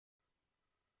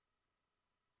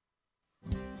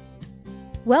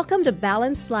Welcome to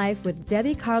Balanced Life with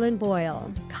Debi Carlin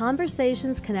Boyle.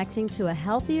 Conversations connecting to a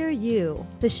healthier you.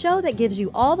 The show that gives you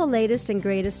all the latest and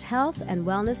greatest health and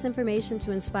wellness information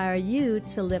to inspire you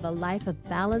to live a life of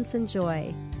balance and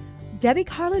joy. Debi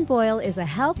Carlin Boyle is a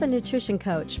health and nutrition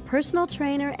coach, personal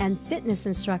trainer, and fitness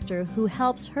instructor who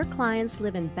helps her clients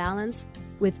live in balance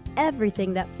with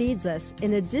everything that feeds us,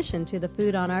 in addition to the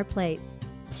food on our plate.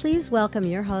 Please welcome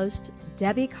your host,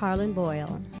 Debi Carlin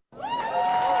Boyle.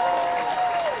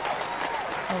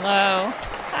 Hello.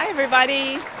 Hi,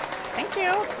 everybody. Thank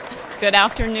you. Good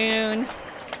afternoon.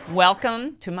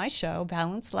 Welcome to my show,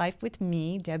 Balanced Life with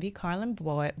me, Debi Carlin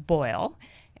Boyle.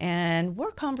 And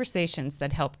we're conversations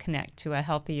that help connect to a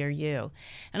healthier you.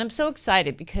 And I'm so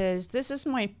excited because this is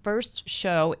my first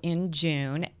show in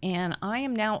June, and I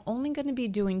am now only going to be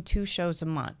doing 2 shows a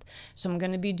month. So I'm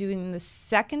going to be doing the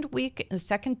second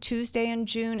Tuesday in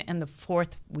June and the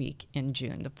 4th week in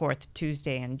June, the 4th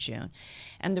Tuesday in June.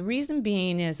 And the reason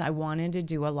being is I wanted to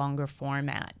do a longer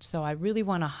format. So I really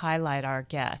want to highlight our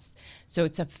guests. So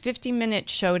it's a 50-minute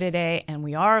show today, and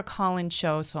we are a call-in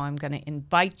show, so I'm going to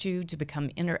invite you to become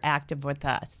interactive with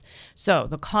us. So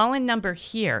the call-in number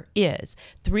here is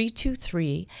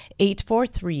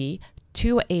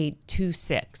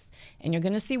 323-843-2826. And you're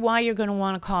going to see why you're going to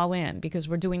want to call in, because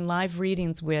we're doing live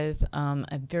readings with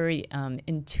a very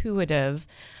intuitive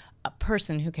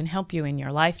person who can help you in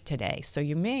your life today. So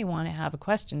you may want to have a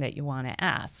question that you want to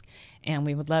ask, and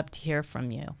we would love to hear from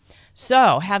you.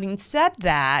 So having said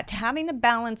that, having a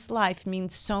balanced life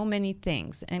means so many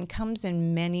things and comes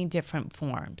in many different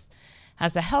forms.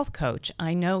 As a health coach,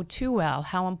 I know too well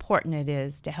how important it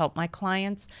is to help my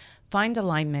clients find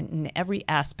alignment in every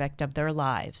aspect of their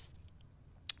lives.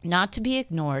 Not to be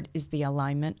ignored is the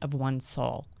alignment of one's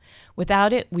soul.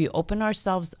 Without it, we open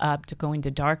ourselves up to going to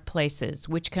dark places,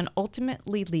 which can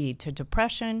ultimately lead to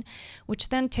depression, which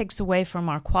then takes away from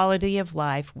our quality of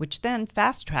life, which then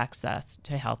fast-tracks us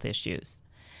to health issues.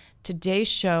 Today's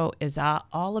show is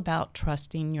all about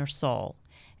trusting your soul,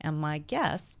 and my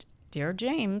guest,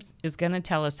 DearJames, is going to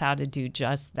tell us how to do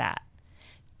just that.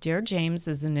 DearJames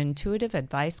is an intuitive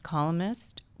advice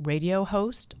columnist, radio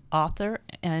host, author,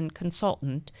 and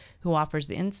consultant who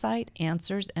offers insight,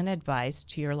 answers, and advice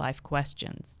to your life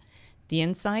questions. The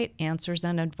insight, answers,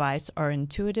 and advice are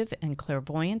intuitive and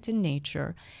clairvoyant in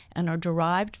nature and are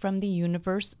derived from the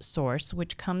universe source,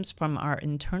 which comes from our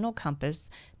internal compass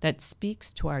that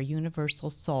speaks to our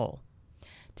universal soul.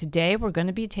 Today, we're going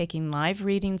to be taking live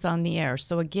readings on the air.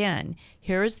 So again,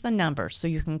 here is the number so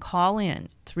you can call in,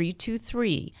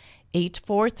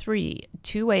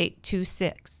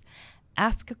 323-843-2826.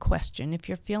 Ask a question if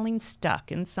you're feeling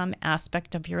stuck in some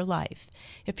aspect of your life.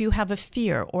 If you have a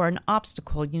fear or an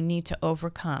obstacle you need to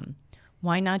overcome,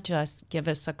 why not just give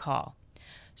us a call?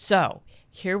 So,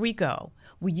 here we go.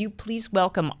 Will you please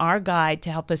welcome our guide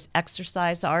to help us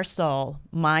exercise our soul,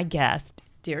 my guest,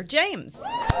 DearJames.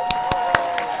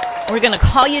 We're going to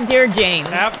call you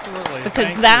DearJames. Absolutely.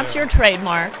 Because that's your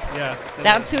trademark. Yes.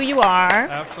 That's who you are.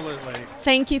 Absolutely.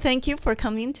 Thank you for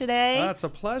coming today. It's a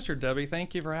pleasure, Debbie.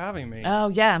 Thank you for having me. Oh,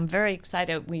 yeah, I'm very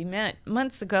excited. We met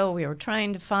months ago. We were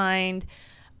trying to find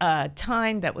a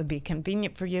time that would be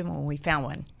convenient for you, and we found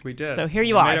one. We did. So here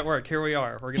you are. We made it work. Here we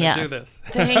are. We're going to do this.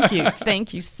 Thank you.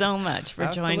 Thank you so much for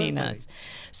joining us.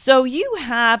 So you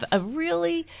have a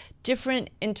really different,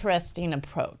 interesting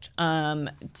approach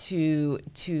to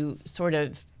sort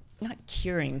of not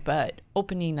curing, but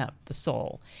opening up the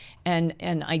soul and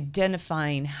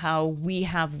identifying how we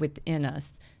have within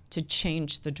us to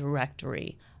change the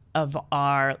directory of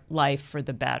our life for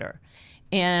the better.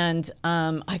 And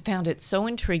I found it so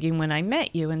intriguing when I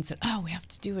met you and said, oh, we have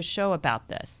to do a show about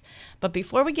this. But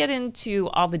before we get into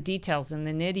all the details and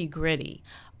the nitty-gritty,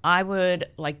 I would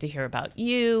like to hear about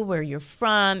you, where you're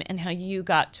from, and how you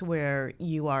got to where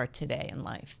you are today in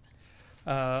life.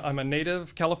 I'm a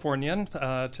native Californian,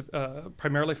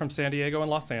 primarily from San Diego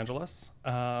and Los Angeles.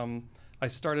 I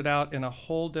started out in a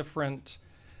whole different,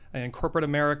 in corporate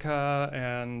America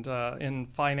and in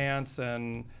finance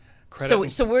and credit.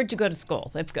 So where'd you go to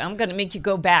school? I'm going to make you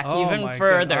go back even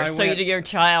further, to your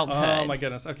childhood. Oh my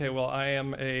goodness. Okay, well, I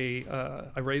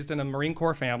raised in a Marine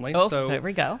Corps family. Oh, so there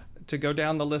we go. To go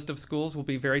down the list of schools will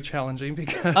be very challenging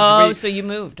because so you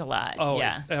moved a lot. Oh,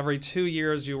 yeah. Every 2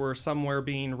 years you were somewhere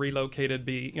being relocated,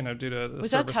 due to the service.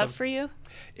 Was that tough for you?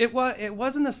 It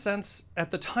was in the sense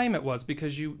at the time it was,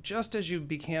 because just as you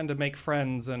began to make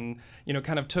friends and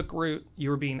kind of took root, you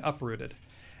were being uprooted,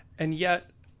 and yet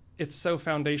it's so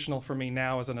foundational for me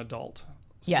now as an adult.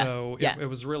 Yeah. So it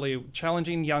was really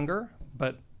challenging younger,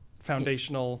 but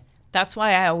foundational That's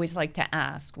why I always like to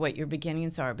ask what your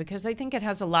beginnings are, because I think it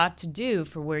has a lot to do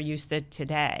for where you sit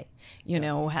today, you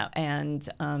know, how, and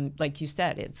like you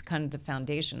said, it's kind of the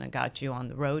foundation that got you on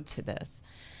the road to this.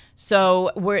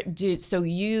 So so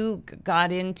you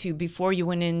got into, before you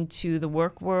went into the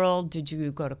work world, did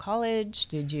you go to college?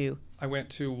 Did you? I went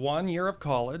to 1 year of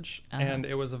college, and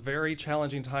it was a very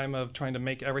challenging time of trying to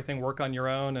make everything work on your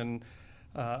own, and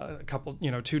a couple,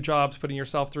 2 jobs, putting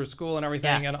yourself through school and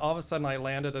everything. And all of a sudden I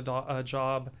landed a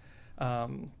job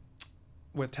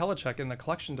with Telecheck in the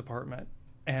collection department.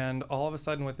 And all of a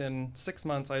sudden within 6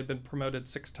 months I had been promoted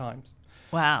 6 times.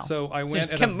 Wow. So I went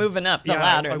just kept moving up the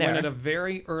ladder I there. went at a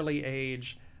very early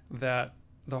age that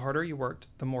the harder you worked,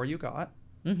 the more you got.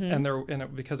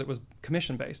 And because it was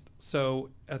commission based.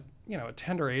 So at a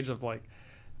tender age of like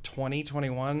 20,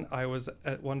 21, I was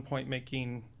at one point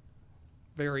making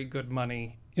very good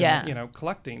money in,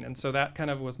 collecting. And so that kind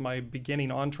of was my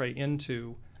beginning entree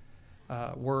into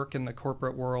work in the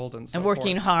corporate world and so and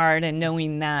working forth. hard and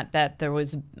knowing that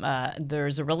there's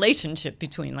a relationship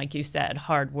between, like you said,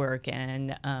 hard work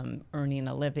and earning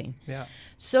a living. Yeah.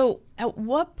 So at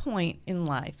what point in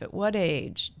life, at what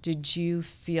age did you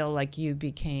feel like you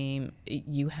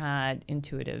had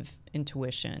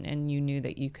intuition and you knew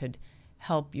that you could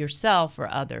help yourself or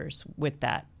others with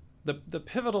that? The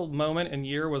pivotal moment and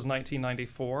year was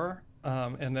 1994.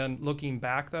 And then looking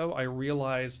back, though, I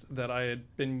realized that I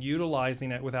had been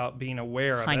utilizing it without being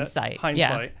aware of Hindsight. it.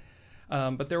 Hindsight. Yeah.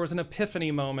 But there was an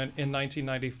epiphany moment in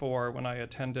 1994 when I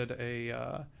attended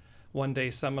a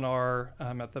one-day seminar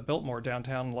at the Biltmore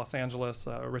downtown Los Angeles.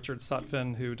 Richard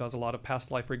Sutphin, who does a lot of past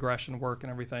life regression work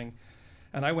and everything.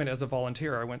 And I went as a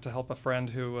volunteer. I went to help a friend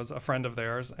who was a friend of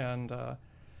theirs. And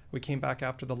we came back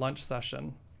after the lunch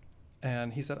session.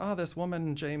 And he said, this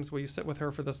woman, James, will you sit with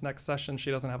her for this next session? She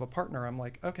doesn't have a partner. I'm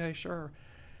like, okay, sure.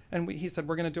 And he said,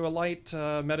 we're going to do a light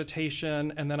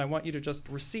meditation, and then I want you to just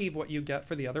receive what you get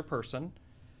for the other person.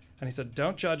 And he said,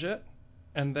 don't judge it.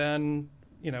 And then,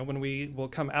 when we'll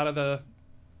come out of the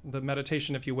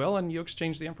meditation, if you will, and you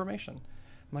exchange the information.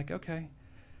 I'm like, okay.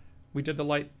 We did the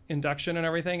light induction and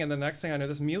everything, and the next thing I know,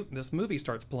 this movie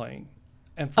starts playing.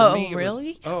 And for me,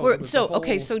 really?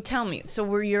 So tell me. So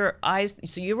were your eyes?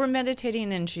 So you were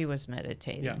meditating and she was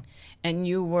meditating, and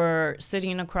you were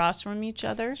sitting across from each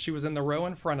other. She was in the row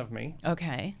in front of me.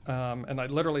 Okay. And I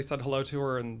literally said hello to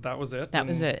her, and that was it. That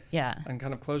was it. Yeah. And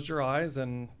kind of closed your eyes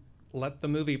and let the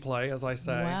movie play, as I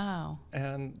say. Wow.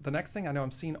 And the next thing I know,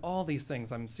 I'm seeing all these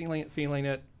things. I'm feeling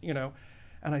it.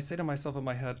 And I say to myself in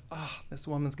my head, this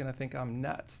woman's going to think I'm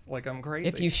nuts, like I'm crazy.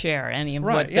 If you share any of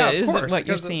what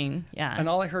you're seeing. Yeah. And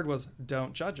all I heard was,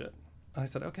 don't judge it. And I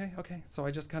said, okay. So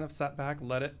I just kind of sat back,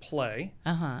 let it play.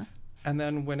 Uh-huh. And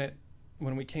then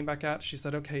when we came back out, she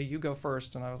said, okay, you go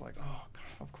first. And I was like, oh, God,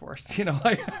 of course.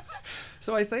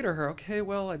 So I say to her, okay,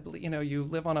 well, I believe, you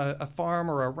live on a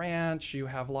farm or a ranch. You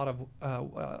have a lot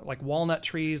of like walnut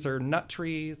trees or nut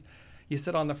trees. You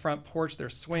sit on the front porch,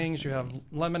 there's swings, you have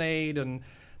lemonade, and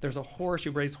there's a horse,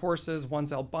 you raise horses,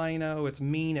 one's albino, it's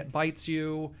mean, it bites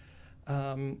you.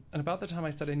 And about the time I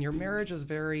said, and your marriage is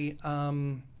very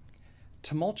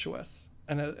tumultuous.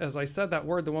 And as I said that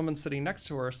word, the woman sitting next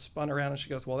to her spun around and she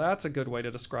goes, well, that's a good way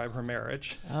to describe her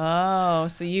marriage. Oh,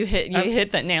 so you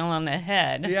hit that nail on the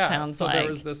head, yeah, sounds so like. there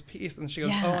was this piece, and she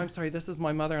goes, oh, I'm sorry, this is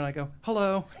my mother. And I go,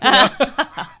 hello.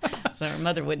 So her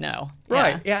mother would know.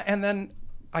 Right, yeah, and then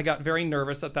I got very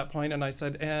nervous at that point, and I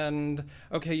said, and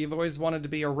okay, you've always wanted to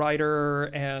be a writer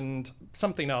and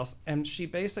something else. And she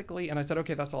basically, and I said,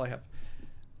 okay, that's all I have.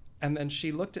 And then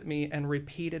she looked at me and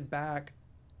repeated back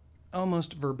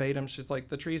almost verbatim. She's like,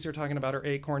 the trees you're talking about are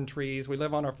acorn trees. We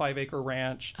live on our 5-acre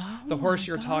ranch. Oh, the horse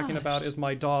you're talking about is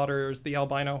my daughter's. The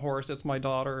albino horse, it's my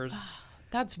daughter's.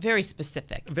 That's very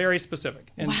specific. Very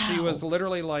specific. And wow. She was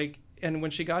literally like, and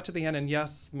when she got to the end, and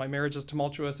yes, my marriage is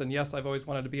tumultuous, and yes, I've always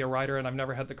wanted to be a writer, and I've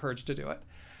never had the courage to do it.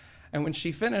 And when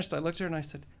she finished, I looked at her and I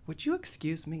said, would you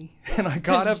excuse me? And I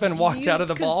got up and walked out of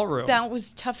the ballroom. That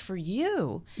was tough for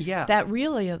you. Yeah. That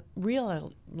realization.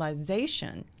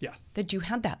 Yes. That you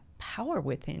had that power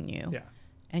within you. Yeah.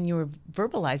 And you were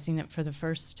verbalizing it for the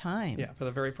first time. Yeah, for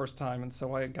the very first time. And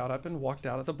so I got up and walked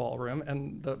out of the ballroom,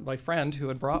 and my friend who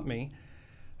had brought me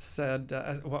said,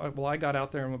 well, I got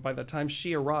out there, and by the time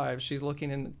she arrived, she's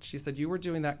looking, and she said, you were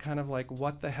doing that kind of like,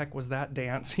 what the heck was that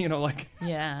dance? Like.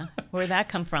 Yeah, where'd that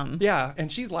come from? Yeah,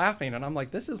 and she's laughing, and I'm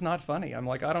like, this is not funny. I'm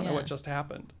like, I don't know what just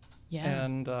happened. Yeah.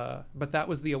 And, but that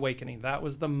was the awakening. That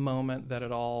was the moment that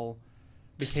it all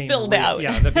became spilled real. out.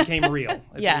 Yeah, that became real.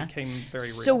 It Yeah. became very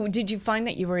real. So did you find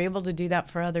that you were able to do that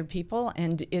for other people?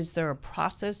 And is there a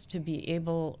process to be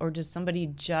able, or does somebody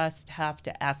just have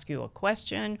to ask you a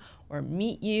question or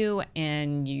meet you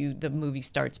and the movie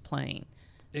starts playing?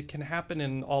 It can happen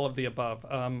in all of the above.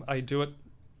 I do it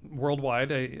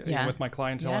worldwide with my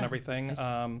clientele and everything,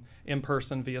 in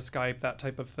person, via Skype, that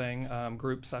type of thing,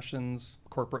 group sessions,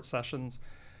 corporate sessions.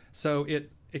 So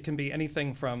it can be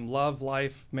anything from love,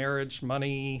 life, marriage,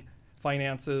 money,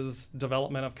 finances,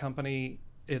 development of company.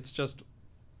 It's just,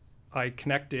 I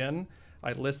connect in,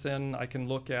 I listen, I can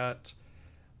look at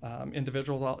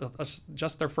individuals,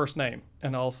 just their first name,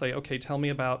 and I'll say, okay, tell me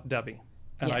about Debbie.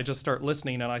 And I just start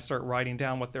listening, and I start writing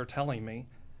down what they're telling me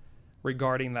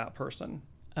regarding that person.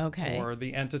 Okay. Or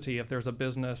the entity, if there's a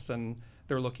business and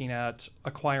they're looking at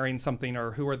acquiring something,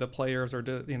 or who are the players, or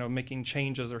making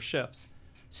changes or shifts.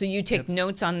 So you take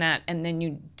notes on that, and then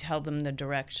you tell them the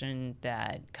direction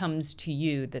that comes to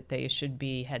you that they should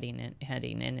be heading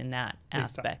in that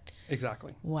aspect.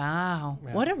 Exactly. Wow.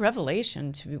 Yeah. What a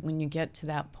revelation when you get to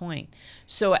that point.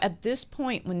 So at this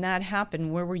point, when that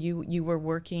happened, where were you? You were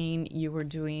working, you were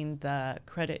doing the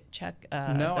credit check?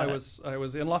 No, I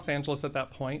was in Los Angeles at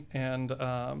that point, and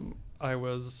I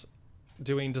was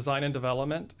doing design and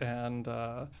development, and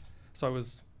so I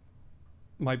was...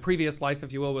 My previous life,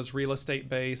 if you will, was real estate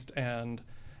based and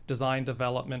design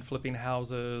development, flipping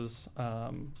houses.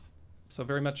 So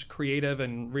very much creative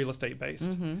and real estate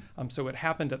based. So it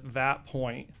happened at that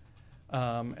point.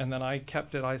 And then I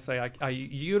kept it, I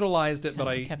utilized it, but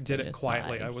I did it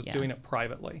quietly. I was doing it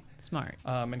privately. Smart.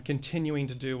 And continuing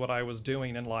to do what I was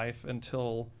doing in life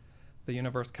until the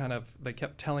universe they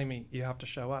kept telling me, you have to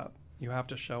show up. You have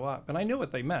to show up. And I knew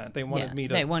what they meant. They wanted me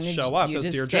to show up as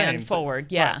DearJames. Stand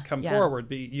forward, Right, come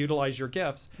forward, utilize your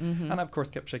gifts. And I, of course,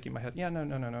 kept shaking my head. Yeah,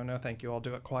 no, thank you. I'll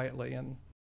do it quietly. And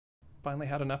finally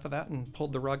had enough of that and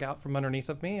pulled the rug out from underneath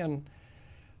of me. And,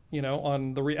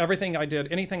 on everything I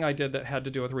did, anything I did that had to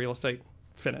do with real estate,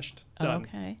 finished, done.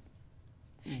 Okay.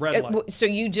 Red light. So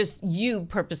you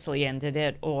purposely ended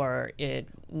it, or it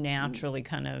naturally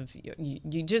kind of,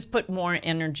 you just put more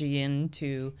energy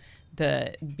into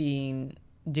the being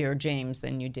DearJames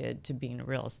than you did to being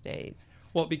real estate?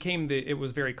 Well, it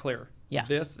was very clear. Yeah.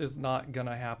 This is not going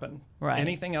to happen. Right.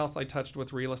 Anything else I touched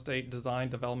with real estate, design,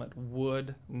 development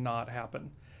would not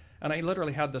happen. And I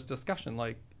literally had this discussion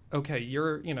like, okay,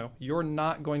 you're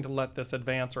not going to let this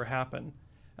advance or happen.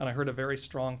 And I heard a very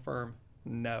strong, firm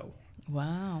no.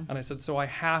 Wow. And I said, so I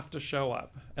have to show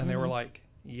up. And they were like,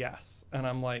 yes. And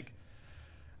I'm like,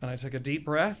 and I took a deep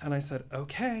breath and I said,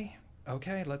 okay,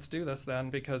 let's do this then,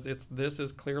 because this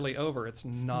is clearly over. It's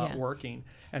not working.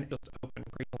 And it just opened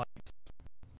green lights.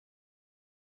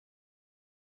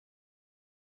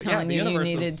 Telling you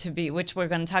needed to be, which we're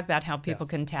going to talk about how people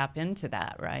can tap into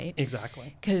that, right?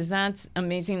 Exactly. Because that's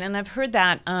amazing. And I've heard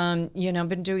that, I've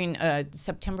been doing,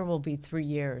 September will be 3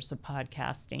 years of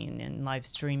podcasting and live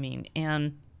streaming.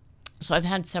 And so I've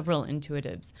had several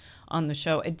intuitives on the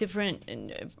show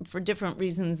for different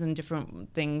reasons and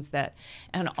different things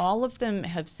and all of them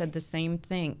have said the same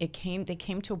thing. They came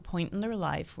to a point in their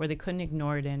life where they couldn't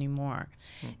ignore it anymore.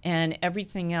 And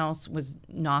everything else was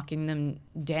knocking them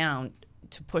down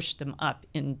to push them up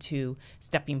into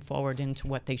stepping forward into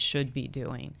what they should be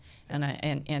doing. Yes.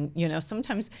 And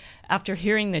sometimes after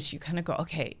hearing this, you kind of go,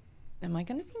 okay, am I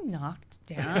going to be knocked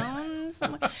down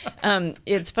somewhere?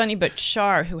 It's funny, but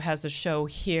Shar, who has a show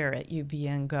here at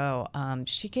UBN Go,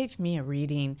 she gave me a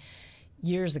reading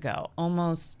years ago,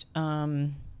 almost,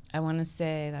 I want to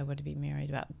say I would be married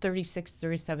about 36,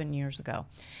 37 years ago.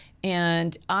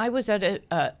 And I was at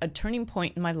a turning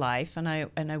point in my life, and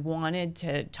I wanted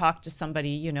to talk to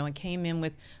somebody, I came in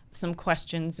with some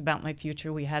questions about my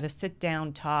future. We had a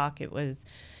sit-down talk. It was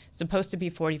supposed to be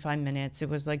 45 minutes. It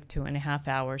was like 2.5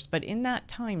 hours. But in that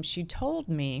time, she told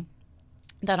me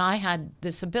that I had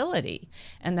this ability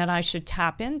and that I should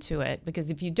tap into it, because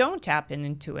if you don't tap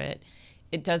into it,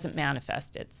 it doesn't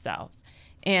manifest itself.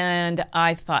 And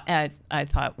I thought,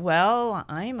 well,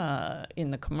 I'm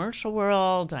in the commercial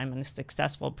world. I'm a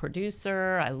successful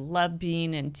producer. I love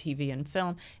being in TV and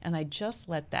film, and I just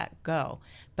let that go.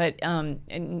 But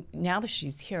and now that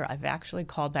she's here, I've actually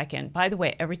called back in. By the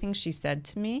way, everything she said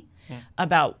to me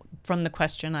from the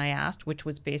question I asked, which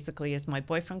was basically, is my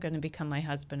boyfriend going to become my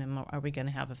husband, and are we going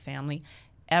to have a family?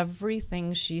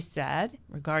 Everything she said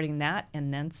regarding that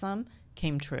and then some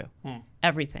came true.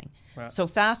 Everything. Right. So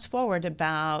fast forward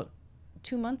about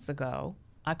 2 months ago,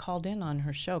 I called in on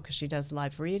her show because she does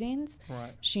live readings.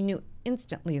 Right. She knew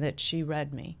instantly that she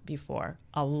read me before,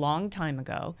 a long time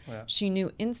ago. Yeah. She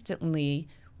knew instantly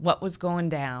what was going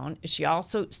down. She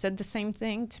also said the same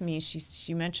thing to me.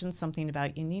 She mentioned something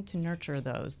about you need to nurture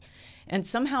those. And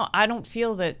somehow I don't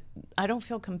feel what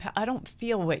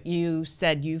you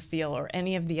said you feel, or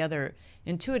any of the other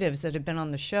intuitives that have been on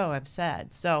the show have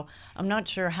said. So I'm not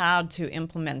sure how to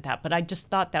implement that, but I just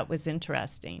thought that was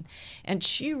interesting. And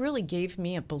she really gave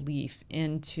me a belief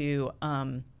into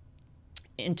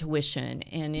intuition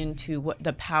and into what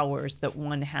the powers that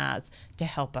one has to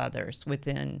help others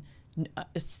within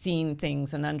seeing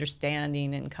things and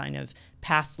understanding and kind of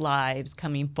past lives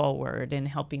coming forward and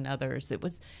helping others. It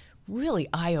was really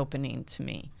eye-opening to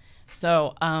me.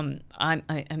 So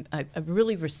I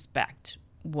really respect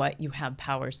what you have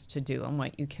powers to do and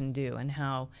what you can do and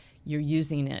how you're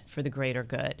using it for the greater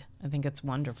good. I think it's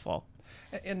wonderful.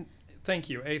 And thank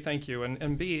you. A, thank you.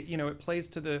 And B, it plays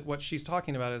to what she's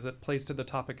talking about is it plays to the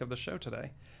topic of the show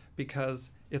today, because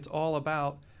it's all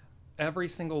about every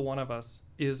single one of us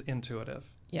is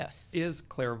intuitive. Yes. Is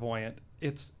clairvoyant.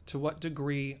 It's to what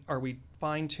degree are we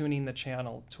fine-tuning the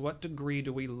channel? To what degree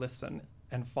do we listen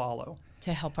and follow?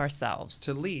 To help ourselves.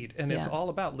 To lead. And Yes. it's all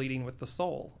about leading with the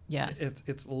soul. Yes.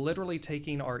 It's literally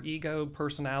taking our ego,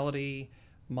 personality,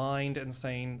 mind, and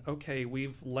saying, okay,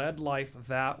 we've led life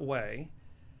that way.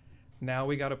 Now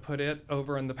we got to put it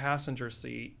over in the passenger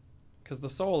seat, because the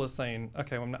soul is saying,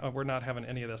 okay, we're not having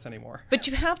any of this anymore. But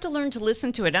you have to learn to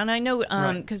listen to it. And I know,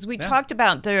 because we Yeah. talked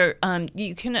about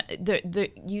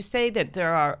you say that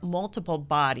there are multiple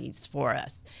bodies for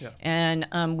us. Yes. And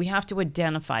we have to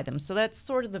identify them. So that's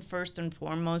sort of the first and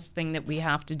foremost thing that we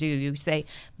have to do. You say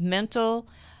mental,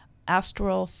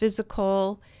 astral,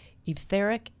 physical,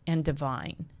 etheric, and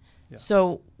divine. Yes.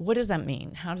 So what does that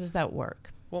mean? How does that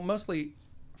work? Well, mostly,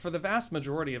 for the vast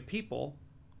majority of people,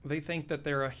 they think that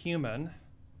they're a human.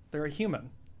 They're a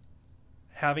human,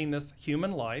 having this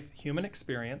human life, human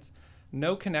experience,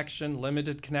 no connection,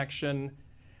 limited connection.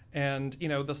 And,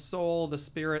 the soul, the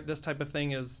spirit, this type of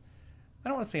thing is, I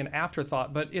don't want to say an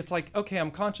afterthought, but it's like, okay,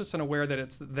 I'm conscious and aware that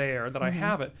it's there, that I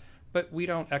have it, but we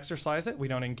don't exercise it. We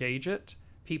don't engage it.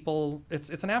 People,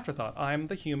 it's an afterthought. I'm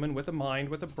the human with a mind,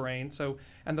 with a brain. So,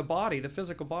 and the body, the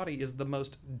physical body, is the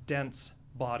most dense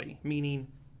body, meaning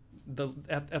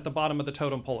at the bottom of the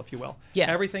totem pole, if you will.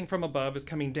 Yeah. Everything from above is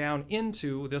coming down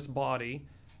into this body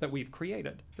that we've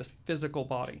created, this physical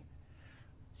body.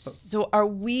 So are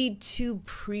we too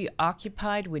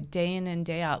preoccupied with day in and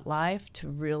day out life to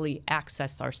really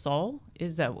access our soul?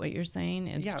 Is that what you're saying?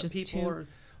 It's just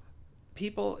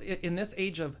people in this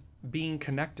age of being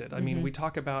connected. I mean, we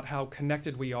talk about how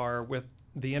connected we are with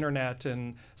the internet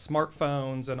and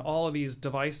smartphones and all of these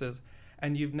devices,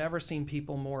 and you've never seen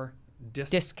people more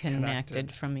disconnected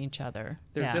from each other.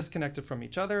 They're disconnected from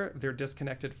each other. They're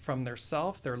disconnected from their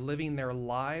self. They're living their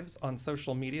lives on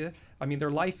social media. I mean,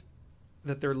 their life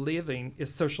that they're living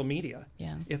is social media.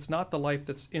 Yeah. It's not the life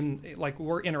that's like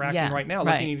we're interacting right now,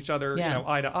 looking at each other,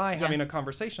 eye to eye, having a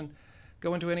conversation.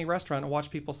 Go into any restaurant and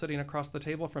watch people sitting across the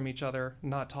table from each other,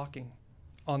 not talking,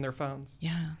 on their phones.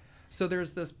 Yeah. So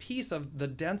there's this piece of the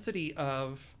density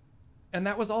of, and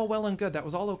that was all well and good. That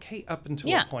was all okay up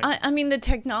until a point. I mean, the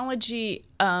technology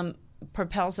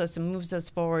propels us and moves us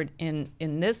forward in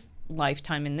this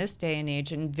lifetime, in this day and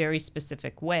age, in very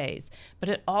specific ways. But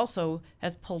it also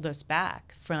has pulled us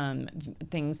back from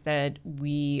things that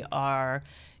we are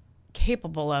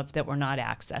capable of that we're not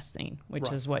accessing,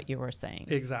 which is what you were saying.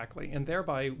 Exactly. And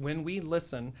thereby, when we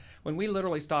listen, when we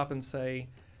literally stop and say,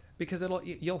 because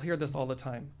you'll hear this all the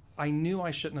time, I knew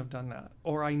I shouldn't have done that,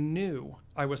 or I knew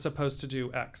I was supposed to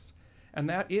do X. And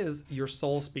that is your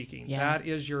soul speaking. Yeah. That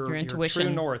is your intuition.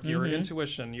 True north, your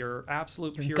intuition, your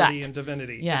absolute purity and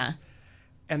divinity. Yeah.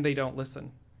 And they don't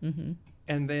listen.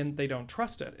 And then they don't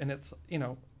trust it. And it's,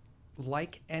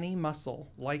 like any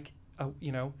muscle, like,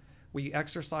 we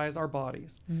exercise our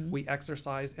bodies. We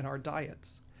exercise in our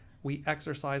diets. We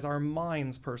exercise our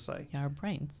minds, per se. Yeah, our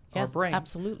brains. Our Yes, brain.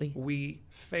 absolutely. We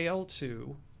fail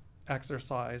to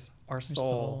exercise our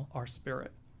soul, our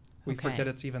spirit. We forget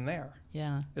it's even there.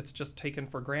 Yeah. It's just taken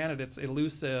for granted. It's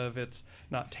elusive. It's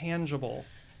not tangible.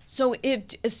 So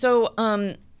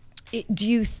do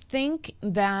you think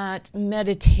that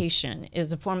meditation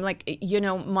is a form, like,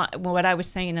 what I was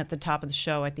saying at the top of the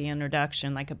show at the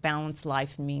introduction, like a balanced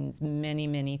life means many,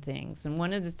 many things. And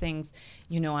one of the things,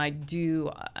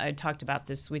 I talked about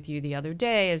this with you the other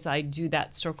day, is I do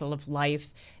that circle of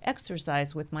life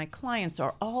exercise with my clients,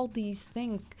 are all these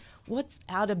things. What's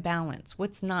out of balance?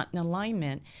 What's not in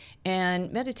alignment?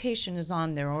 And meditation is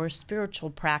on there, or a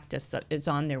spiritual practice is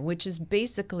on there, which is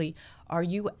basically Are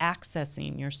you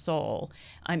accessing your soul?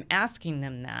 I'm asking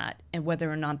them that, and whether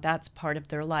or not that's part of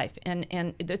their life. And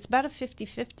it's about a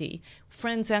 50-50,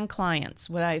 friends and clients,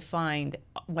 what I find,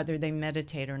 whether they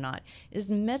meditate or not. Is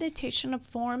meditation a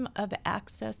form of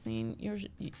accessing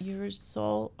your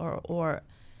soul, or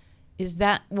is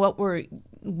that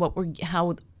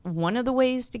how one of the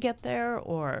ways to get there,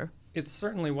 or? It's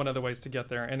certainly one of the ways to get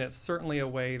there, and it's certainly a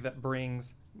way that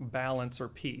brings balance or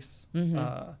peace.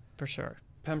 For sure.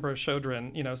 Pembra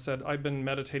Chodron, said, I've been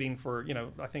meditating for,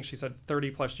 I think she said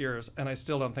 30 plus years, and I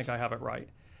still don't think I have it right.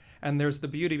 And there's the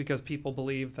beauty, because people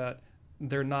believe that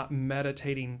they're not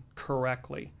meditating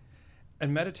correctly.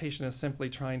 And meditation is simply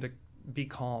trying to be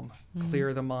calm,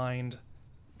 clear the mind,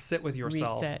 sit with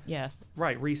yourself. Reset, yes.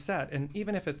 Right, reset. And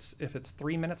even if it's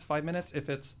 3 minutes, 5 minutes, if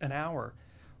it's an hour,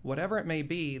 whatever it may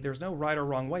be, there's no right or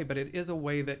wrong way, but it is a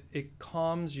way that it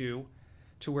calms you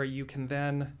to where you can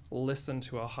then listen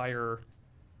to a higher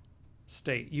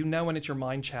state. You know when it's your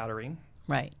mind chattering.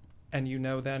 Right. And you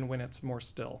know then when it's more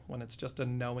still, when it's just a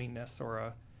knowingness or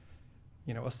a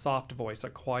soft voice, a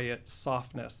quiet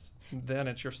softness, then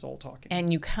it's your soul talking.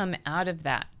 And you come out of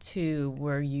that too,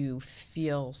 where you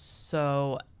feel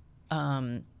so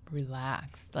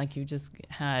relaxed, like you just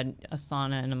had a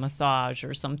sauna and a massage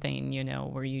or something,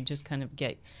 where you just kind of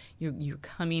you're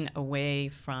coming away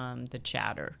from the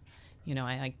chatter.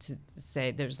 I like to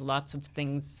say there's lots of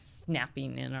things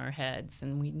snapping in our heads,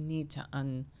 and we need to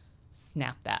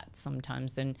unsnap that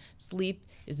sometimes. And sleep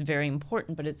is very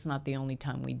important, but it's not the only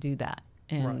time we do that.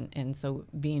 And so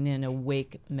being in a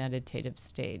wake meditative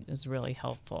state is really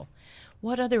helpful.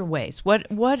 What other ways?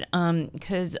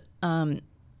 Because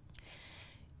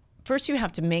first you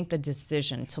have to make the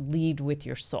decision to lead with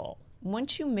your soul.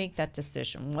 Once you make that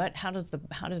decision, how does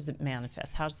it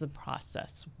manifest? How does the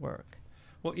process work?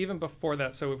 Well, even before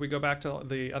that, so if we go back to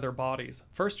the other bodies,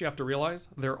 first you have to realize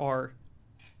there are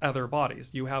other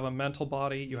bodies. You have a mental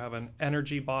body, you have an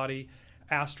energy body,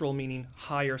 astral meaning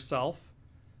higher self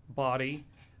body,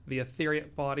 the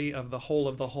etheric body of the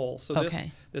whole. So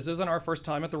this isn't our first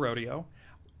time at the rodeo.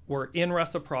 We're in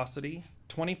reciprocity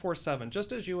 24/7,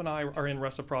 just as you and I are in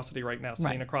reciprocity right now,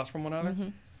 sitting across from one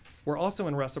another. We're also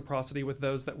in reciprocity with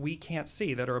those that we can't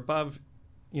see, that are above,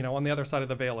 on the other side of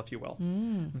the veil, if you will.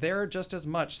 They're just as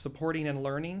much supporting and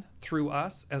learning through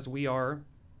us as we are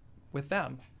with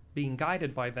them, being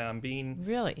guided by them, being...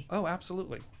 Really? Oh,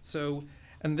 absolutely. So,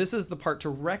 and this is the part to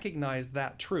recognize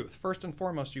that truth. First and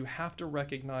foremost, you have to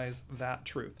recognize that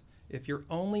truth. If you're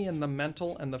only in the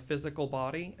mental and the physical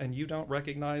body and you don't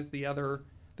recognize the other,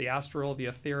 the astral, the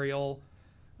ethereal,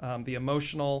 the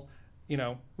emotional,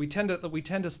 we tend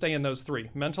to stay in those three: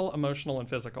 mental, emotional, and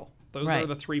physical. Those are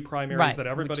the three primaries that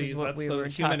everybody's, that's the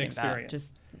human experience.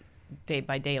 Just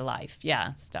day-by-day life,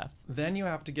 stuff. Then you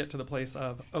have to get to the place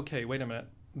of, okay, wait a minute,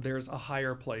 there's a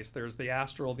higher place. There's the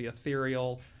astral, the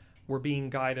ethereal. We're being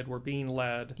guided, we're being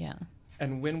led. Yeah.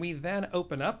 And when we then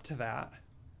open up to that,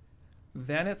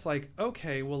 then it's like,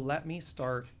 okay, well, let me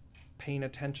start paying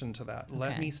attention to that.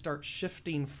 Let me start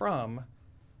shifting from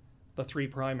the three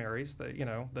primaries,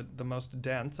 the most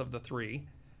dense of the three,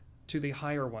 to the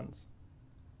higher ones.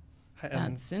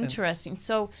 That's interesting.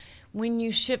 So when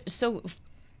you shift,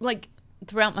 like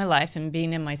throughout my life and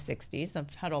being in my 60s,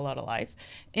 I've had a lot of life.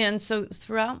 And so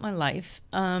throughout my life,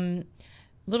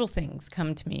 little things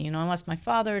come to me. I lost my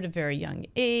father at a very young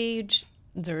age.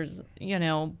 There's,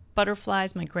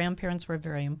 butterflies. My grandparents were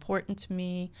very important to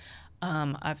me.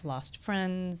 I've lost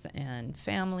friends and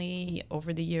family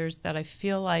over the years that I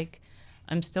feel like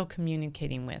I'm still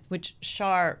communicating with, which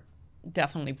Shar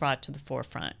definitely brought to the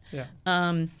forefront. Yeah.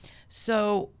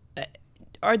 So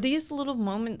are these little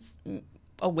moments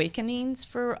awakenings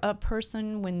for a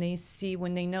person when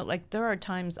they know, like there are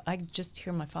times I just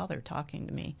hear my father talking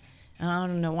to me. And I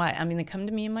don't know why. I mean, they come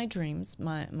to me in my dreams.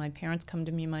 My parents come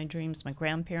to me in my dreams. My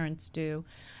grandparents do.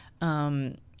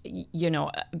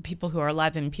 People who are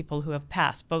alive and people who have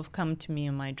passed both come to me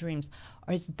in my dreams.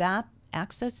 Or is that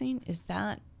accessing? Is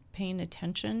that paying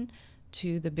attention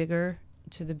to the bigger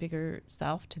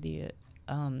self, to the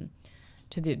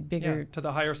bigger... to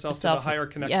the higher self, to the higher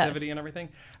connectivity and everything?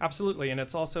 Absolutely. And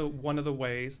it's also one of the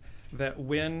ways that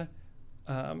when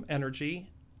energy...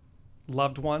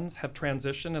 loved ones have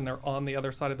transitioned and they're on the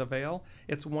other side of the veil,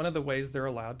 it's one of the ways they're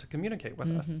allowed to communicate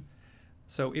with us.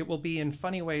 So it will be in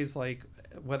funny ways, like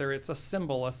whether it's a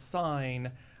symbol, a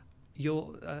sign,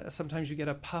 you'll sometimes you get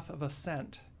a puff of a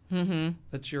scent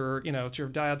that's it's your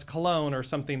dad's cologne or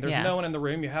something. There's no one in the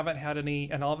room, you haven't had any,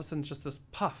 and all of a sudden it's just this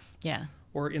puff. Yeah.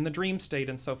 Or in the dream state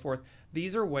and so forth.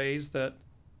 These are ways that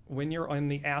when you're on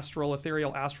the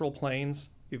ethereal astral planes,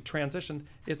 you've transitioned,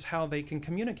 it's how they can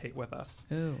communicate with us.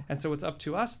 Ooh. And so it's up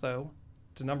to us, though,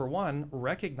 to, number one,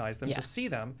 recognize them, Yeah. to see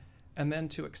them, and then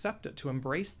to accept it, to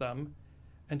embrace them,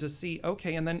 and to see,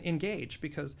 okay, and then engage.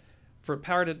 Because for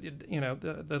power to,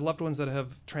 the loved ones that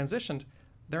have transitioned,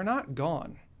 they're not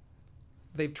gone.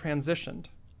 They've transitioned.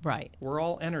 Right. We're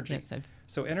all energy. Yes,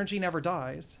 so energy never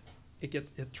dies.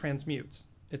 It transmutes.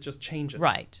 It just changes.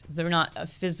 Right. They're not a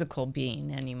physical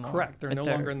being anymore. Correct. They're but no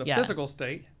longer in the physical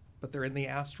state, but they're in the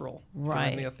astral. Right.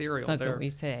 They're in the ethereal. So that's what we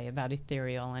say about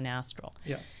ethereal and astral.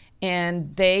 Yes.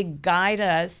 And they guide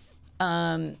us,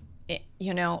 so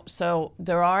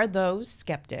there are those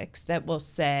skeptics that will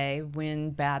say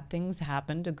when bad things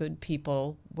happen to good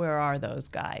people, where are those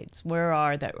guides? Where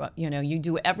are that? You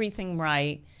do everything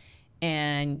right,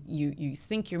 and you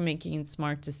think you're making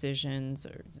smart decisions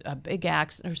or a big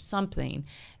accident or something,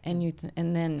 and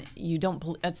and then you don't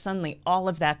suddenly all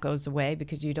of that goes away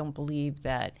because you don't believe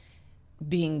that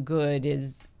being good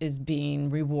is being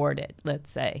rewarded,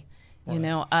 let's say.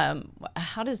 Right.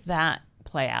 How does that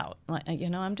play out?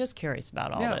 I'm just curious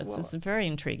about all this. Well, This is very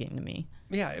intriguing to me.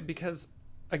 Yeah, because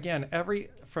again,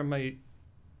 everything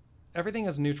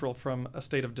is neutral from a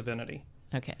state of divinity.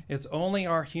 Okay. It's only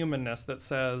our humanness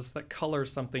that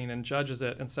colors something and judges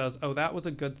it and says, oh, that was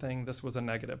a good thing, this was a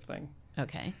negative thing.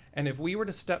 Okay. And if we were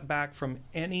to step back from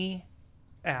any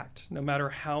act, no matter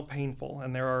how painful,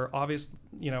 and there are obvious,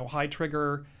 high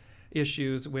trigger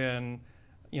issues when,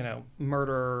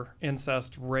 murder,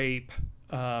 incest, rape,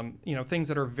 things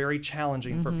that are very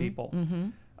challenging for people.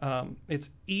 Mm-hmm.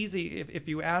 It's easy if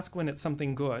you ask when it's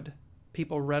something good,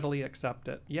 people readily accept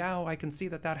it. Yeah, I can see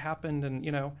that happened. And,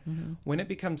 Mm-hmm. when it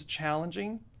becomes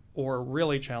challenging or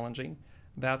really challenging,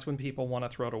 that's when people want to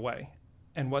throw it away.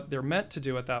 And what they're meant to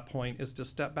do at that point is to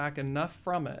step back enough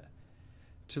from it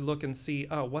to look and see,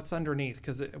 oh, what's underneath?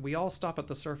 Because we all stop at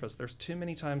the surface. There's too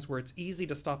many times where it's easy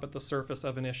to stop at the surface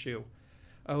of an issue.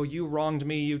 Oh, you wronged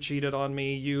me, you cheated on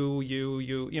me,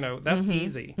 that's Mm-hmm.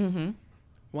 easy. Mm-hmm.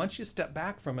 Once you step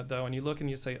back from it, though, and you look and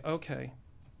you say, okay,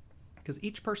 because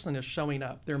each person is showing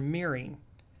up, they're mirroring.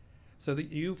 So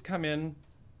that you've come in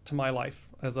to my life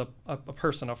as a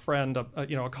person, a friend,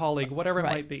 a colleague, whatever it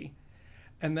might be.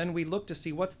 And then we look to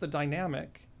see what's the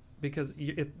dynamic, because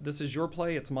this is your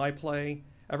play, it's my play.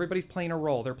 Everybody's playing a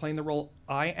role. They're playing the role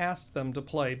I asked them to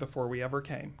play before we ever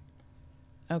came.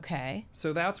 Okay.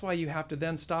 So that's why you have to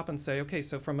then stop and say, okay,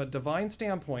 so from a divine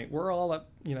standpoint, we're all up,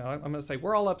 I'm going to say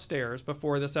we're all upstairs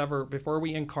before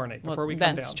we incarnate, before we come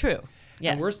down. That's true.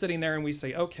 Yes. And we're sitting there and we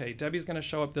say, okay, Debbie's going to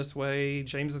show up this way,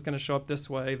 James is going to show up this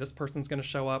way, this person's going to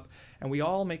show up, and we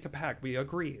all make a pact. We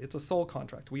agree. It's a soul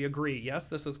contract. We agree, yes,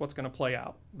 this is what's going to play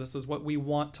out. This is what we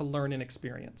want to learn and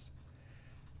experience.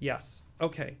 Yes.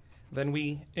 Okay. Then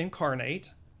we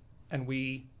incarnate and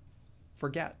we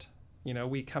forget.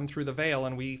 We come through the veil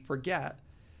and we forget,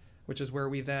 which is where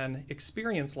we then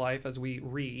experience life as we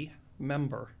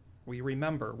remember, we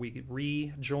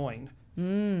rejoin.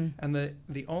 And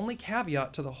the only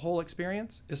caveat to the whole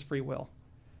experience is free will.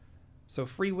 So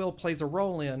free will plays a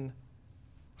role in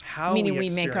how Meaning we we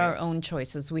make our experience. own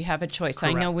choices. We have a choice.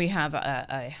 Correct. I know we have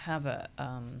I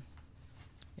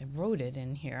wrote it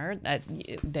in here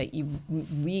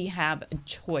we have a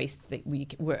choice that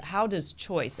how does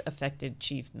choice affect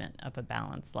achievement of a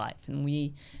balanced life?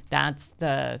 And that's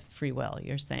the free will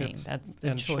you're saying. That's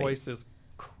the choice. And choice is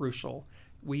crucial.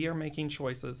 We are making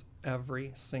choices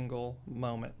every single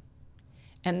moment.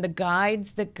 And the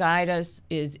guides that guide us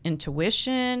is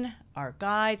intuition, our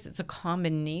guides. It's a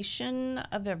combination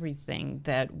of everything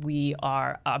that we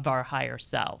are of our higher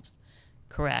selves.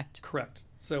 Correct? Correct.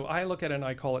 So I look at it and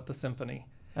I call it the symphony.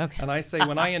 Okay. And I say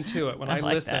when I intuit, when I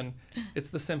like listen, it's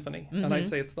the symphony. Mm-hmm. And I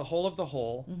say it's the whole of the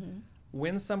whole. Mm-hmm.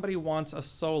 When somebody wants a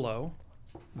solo,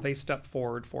 they step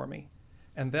forward for me.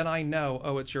 And then I know,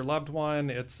 oh, it's your loved one.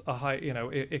 It's a high,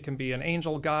 it can be an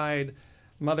angel guide,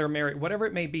 Mother Mary, whatever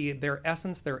it may be, their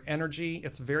essence, their energy.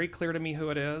 It's very clear to me who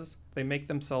it is. They make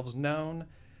themselves known.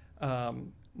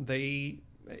 It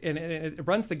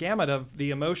runs the gamut of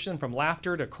the emotion from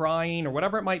laughter to crying or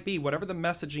whatever it might be, whatever the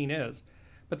messaging is.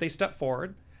 But they step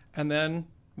forward, and then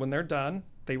when they're done,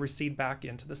 they recede back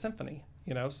into the symphony.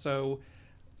 So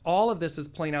all of this is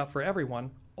playing out for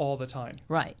everyone all the time.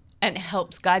 Right. And it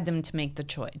helps guide them to make the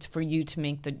choice, for you to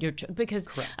make your choice. Because,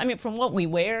 Correct. I mean, from what we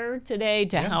wear today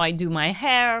to how I do my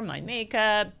hair, my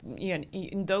makeup,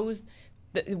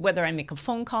 whether I make a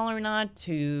phone call or not,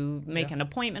 to make an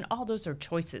appointment, all those are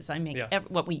choices. I make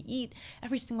what we eat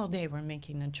every single day. We're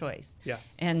making a choice.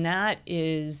 Yes. And that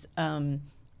is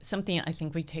something I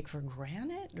think we take for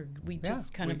granted, or we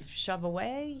just kind of shove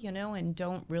away, and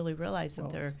don't really realize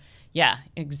that they're. Yeah,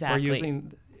 exactly.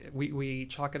 We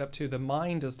chalk it up to the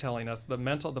mind is telling us,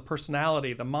 the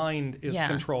personality, the mind is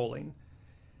controlling.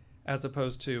 as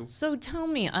opposed to. So tell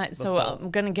me, so salt.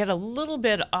 I'm going to get a little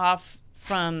bit off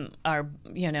from our,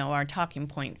 our talking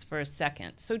points for a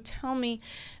second. So tell me,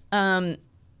 I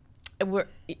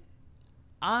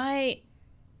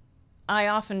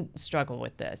often struggle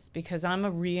with this because I'm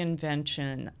a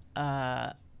reinvention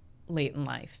late in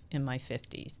life, in my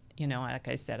 50s. Like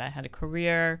I said, I had a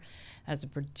career as a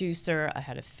producer. I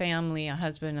had a family, a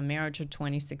husband, a marriage of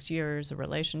 26 years, a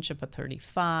relationship of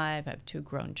 35. I have 2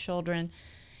 grown children.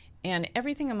 And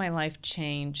everything in my life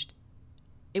changed.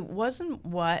 It wasn't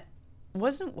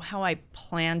how I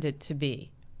planned it to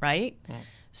be, right?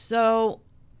 So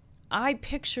I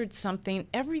pictured something,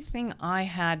 everything I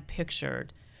had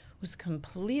pictured was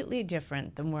completely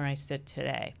different than where I sit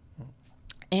today.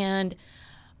 And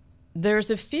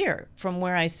there's a fear from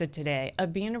where I sit today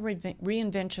of being a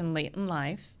reinvention late in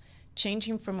life,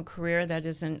 changing from a career that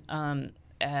isn't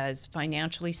as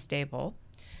financially stable,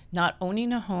 not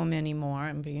owning a home anymore.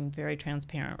 I'm being very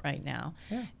transparent right now.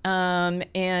 Yeah.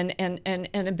 And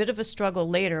a bit of a struggle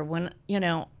later when,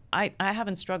 I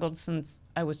haven't struggled since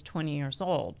I was 20 years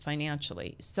old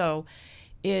financially. So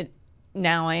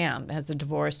now I am as a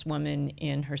divorced woman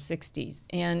in her 60s.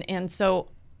 And so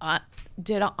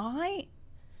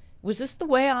was this the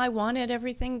way I wanted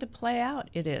everything to play out?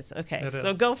 It is. Okay,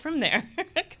 so go from there.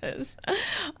 Because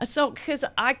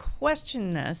I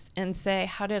question this and say,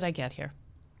 how did I get here?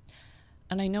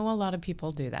 And I know a lot of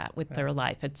people do that with their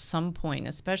life at some point,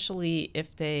 especially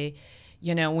if they,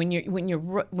 when you're in your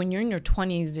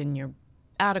 20s and you're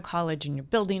out of college and you're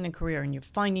building a career and you're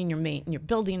finding your mate and you're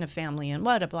building a family and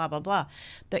blah, blah, blah,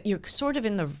 that you're sort of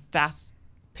in the fast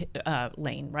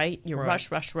lane, right? You're rush.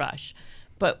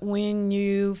 But when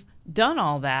you've done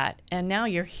all that and now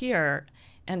you're here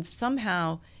and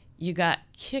somehow you got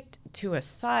kicked to a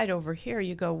side over here,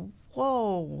 you go,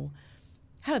 whoa,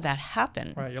 how did that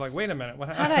happen? Right, you're like, wait a minute, what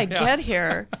happened? How did I get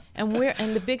here? And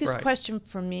the biggest question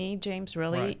for me, James,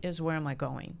 really is where am I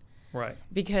going? Right.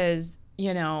 Because,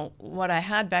 what I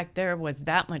had back there was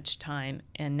that much time,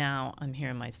 and now I'm here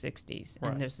in my 60s,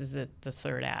 and this is the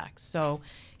third act. So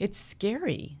it's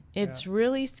scary. It's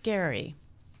really scary.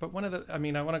 But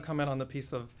I want to comment on the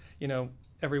piece of,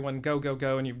 everyone go,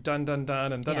 and you've done, and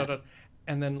da.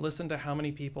 And then listen to how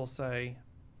many people say,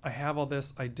 I have all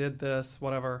this, I did this,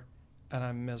 whatever, and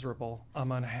I'm miserable,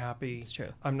 I'm unhappy. It's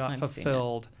true. I'm not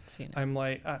fulfilled. I'm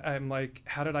like,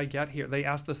 how did I get here? They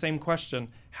ask the same question,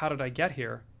 how did I get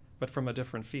here? But from a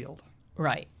different field.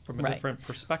 Right. From a different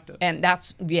perspective. And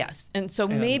And so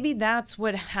maybe that's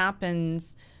what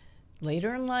happens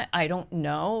later in life. I don't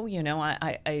know.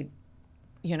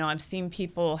 I've seen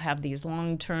people have these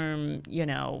long-term,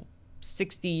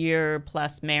 60-year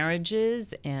plus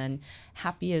marriages and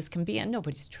happy as can be. And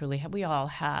nobody's truly happy. We all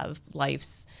have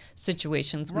life's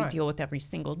situations we deal with every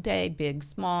single day, big,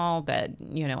 small, that,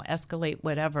 escalate,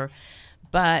 whatever.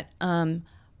 But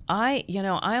I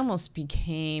almost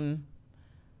became,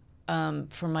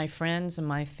 for my friends and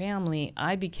my family,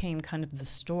 I became kind of the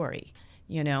story.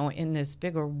 In this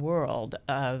bigger world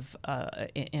of,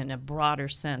 in a broader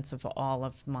sense of all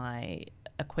of my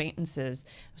acquaintances,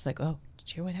 I was like, oh, did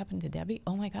you hear what happened to Debbie?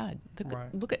 Oh my God,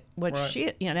 look at what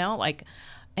she,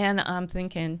 and I'm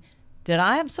thinking, did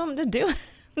I have something to do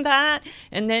with that?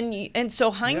 And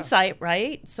so hindsight,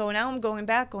 right? So now I'm going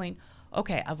back going,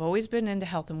 okay, I've always been into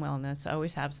health and wellness. I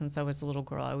always have since I was a little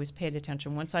girl. I always paid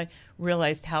attention. Once I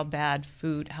realized how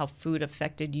food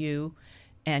affected you,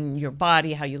 and your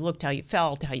body, how you looked, how you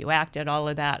felt, how you acted, all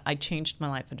of that. I changed my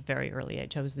life at a very early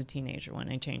age. I was a teenager when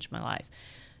I changed my life.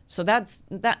 So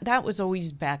that was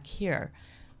always back here.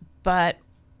 But,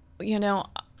 there's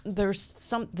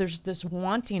this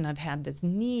wanting I've had, this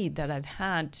need that I've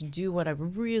had to do what I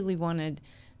really wanted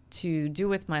to do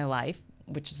with my life,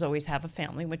 which is always have a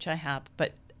family, which I have.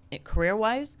 But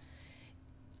career-wise,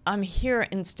 I'm here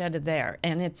instead of there.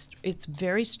 And it's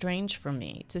very strange for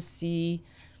me to see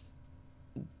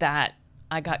that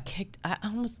I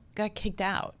almost got kicked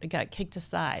out. I got kicked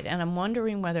aside. And I'm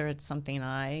wondering whether it's something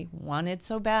I wanted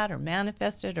so bad or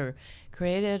manifested or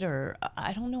created, or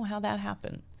I don't know how that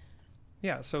happened.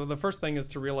 Yeah, so the first thing is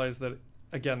to realize that,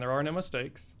 again, there are no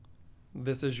mistakes.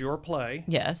 This is your play.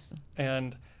 Yes.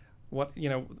 And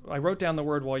I wrote down the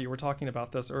word while you were talking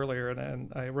about this earlier,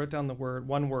 and I wrote down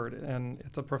one word, and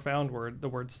it's a profound word, the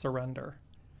word surrender.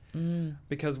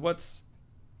 Because what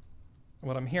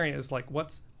I'm hearing is like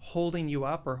what's holding you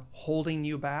up or holding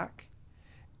you back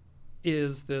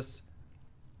is the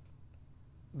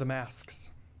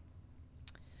masks.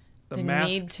 The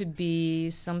need to be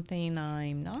something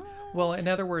I'm not. Well, in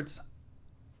other words,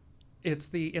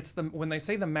 it's when they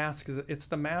say the masks, it's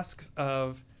the masks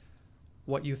of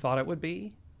what you thought it would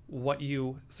be,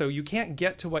 so you can't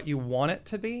get to what you want it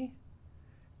to be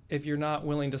if you're not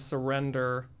willing to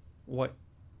surrender what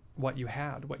you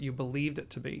had, what you believed it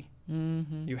to be.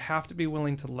 Mm-hmm. You have to be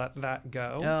willing to let that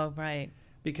go. Oh, right.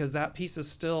 Because that piece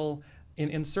is still,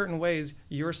 in certain ways,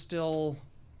 you're still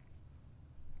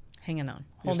hanging on,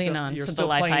 holding on to the still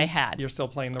life playing, I had. You're still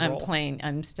playing the I'm role.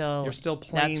 You're still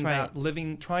playing that's right.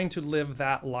 that, trying to live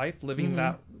that life, living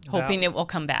that. Hoping it will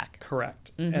come back.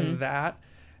 Correct. Mm-hmm. And that,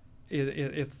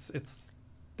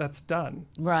 that's done.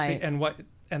 Right.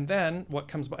 And then what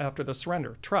comes after the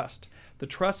surrender? Trust. The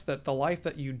trust that the life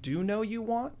that you do know you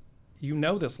want, you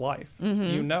know this life. Mm-hmm.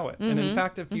 You know it. Mm-hmm. And in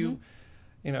fact, if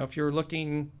if you're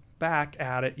looking back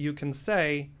at it, you can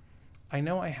say, I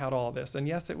know I had all this, and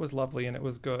yes, it was lovely and it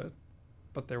was good,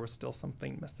 but there was still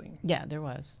something missing. Yeah, there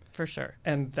was, for sure.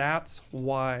 And that's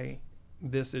why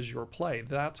this is your play.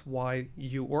 That's why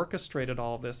you orchestrated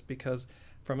all of this, because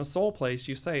from a soul place,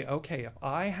 you say, okay, if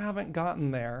I haven't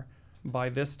gotten there by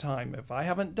this time, if I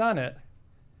haven't done it,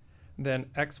 then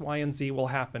X, Y, and Z will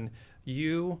happen.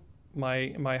 You,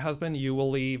 my husband, you will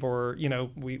leave, or,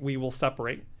 we will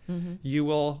separate. Mm-hmm. You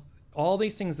will, all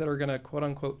these things that are going to, quote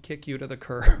unquote, kick you to the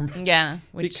curb. Yeah,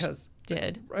 which because,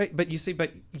 did. Right, but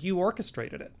you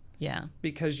orchestrated it. Yeah.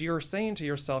 Because you're saying to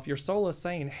yourself, your soul is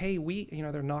saying, hey,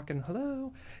 they're knocking,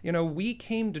 hello. We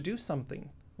came to do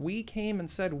something. We came and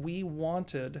said we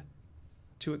wanted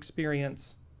to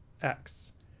experience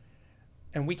X.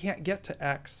 And we can't get to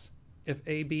X if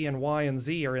A, B, and Y, and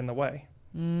Z are in the way.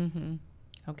 Mm-hmm.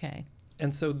 Okay.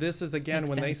 And so this is, again, Makes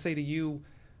when they sense. say to you,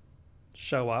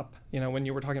 show up, when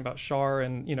you were talking about Shar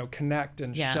and, connect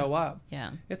and show up.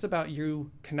 Yeah. It's about you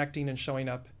connecting and showing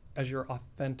up as your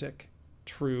authentic,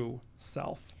 true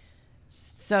self.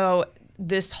 So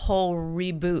this whole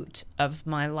reboot of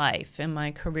my life and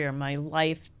my career, my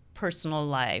life, personal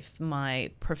life,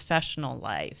 my professional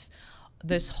life,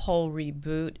 this whole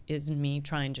reboot is me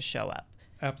trying to show up.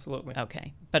 Absolutely.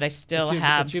 Okay. But I still It's you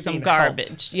have some being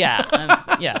garbage. helped.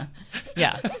 Yeah.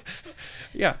 Yeah.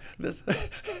 Yeah. This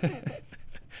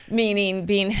Meaning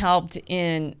being helped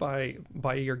in by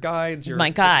your guides,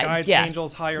 my guides, yes.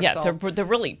 angels, higher self. self. They're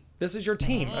really. This is your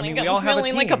team. Oh I mean, God, we all have a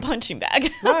feeling team. like a punching bag.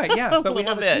 Right, yeah, but we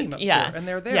have a team bit. upstairs, and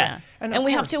they're there. Yeah. And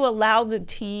we have to course, allow the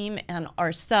team and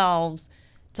ourselves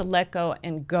to let go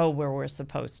and go where we're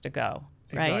supposed to go,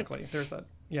 right? Exactly. There's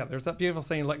that beautiful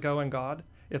saying, let go in God.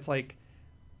 It's like,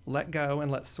 let go and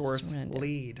let Source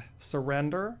lead.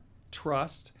 Surrender,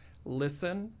 trust,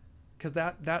 listen, because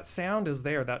that sound is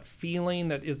there, that feeling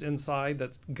that is inside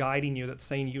that's guiding you, that's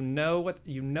saying you know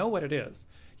what it is.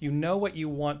 You know what you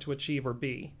want to achieve or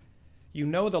be. You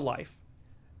know the life.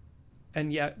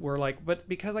 And yet we're like, but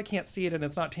because I can't see it and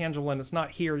it's not tangible and it's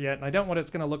not here yet and I don't know what it's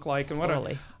going to look like and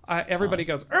Totally. Everybody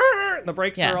goes, and the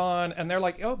brakes are on, and they're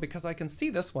like, oh, because I can see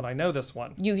this one, I know this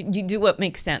one. You do what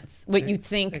makes sense, what you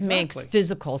think makes exactly.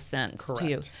 physical sense to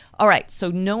you. Correct. All right,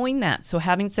 so knowing that, so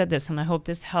having said this, and I hope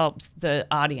this helps the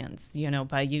audience,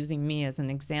 by using me as an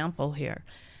example here,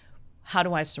 how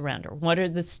do I surrender? What are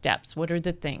the steps? What are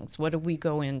the things? What do we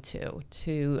go into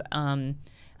to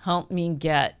help me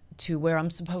get to where I'm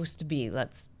supposed to be,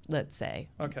 let's say,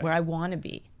 where I want to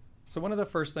be? So one of the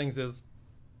first things is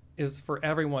for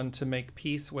everyone to make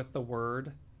peace with the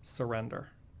word surrender.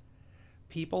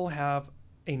 People have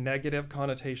a negative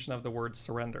connotation of the word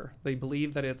surrender. They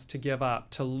believe that it's to give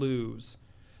up, to lose,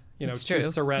 It's to true.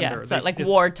 surrender. Yeah, it's like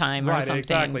wartime or something. Right,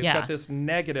 exactly. Yeah. It's got this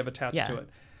negative attached to it.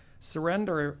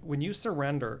 Surrender, when you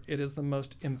surrender, it is the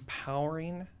most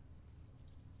empowering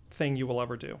thing you will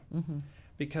ever do. Mm-hmm.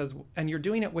 And you're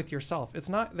doing it with yourself. It's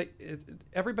not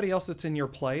everybody else that's in your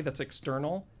play that's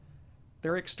external.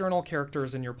 They're external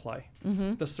characters in your play.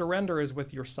 Mm-hmm. The surrender is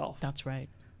with yourself. That's right.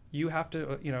 You have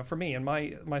to, for me in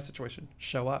my situation,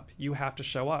 show up. You have to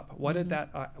show up. What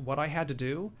what I had to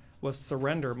do was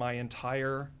surrender my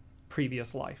entire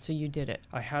previous life. So you did it.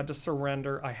 I had to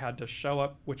surrender. I had to show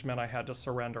up, which meant I had to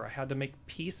surrender. I had to make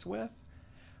peace with,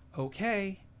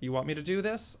 okay, you want me to do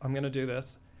this? I'm going to do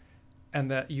this. And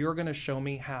that you're going to show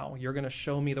me how. You're going to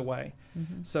show me the way.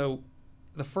 Mm-hmm. So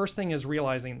the first thing is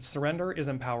realizing surrender is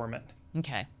empowerment.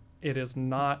 Okay. It is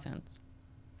not. Makes sense.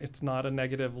 It's not a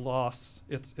negative loss.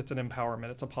 It's an empowerment.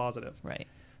 It's a positive. Right.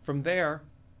 From there,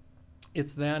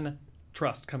 it's then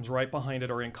trust comes right behind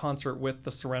it, or in concert with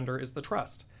the surrender is the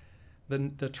trust.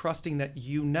 The trusting that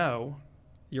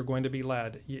you're going to be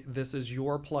led. This is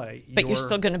your play. But you're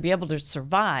still going to be able to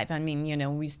survive. I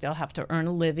mean, we still have to earn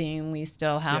a living. We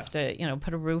still have to,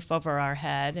 put a roof over our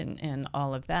head and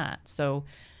all of that. So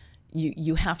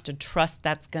you have to trust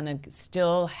that's going to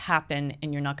still happen,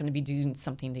 and you're not going to be doing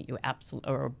something that you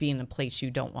absolutely, or be in a place you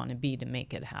don't want to be to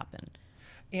make it happen.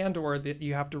 and or that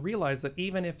you have to realize that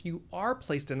even if you are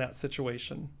placed in that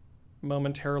situation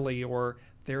momentarily, or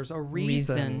there's a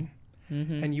reason.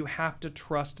 And you have to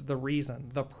trust the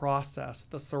reason, the process,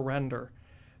 the surrender,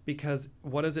 because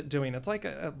what is it doing? It's like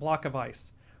a block of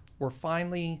ice. We're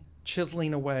finally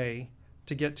chiseling away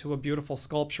to get to a beautiful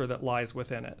sculpture that lies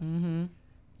within it.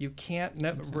 You can't,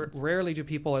 rarely do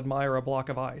people admire a block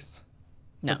of ice,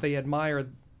 but they admire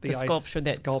the sculpture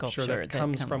that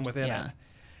comes from within it.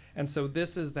 And so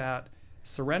this is that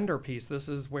surrender piece. This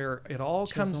is where it all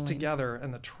comes together,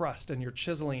 and the trust, and you're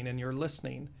chiseling and you're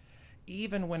listening.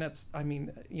 Even when it's, I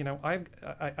mean, you know,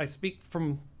 I speak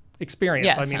from experience.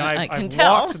 Yes, I mean, I I've can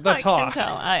tell. walked the talk.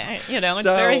 I can tell. You know, it's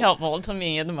very helpful to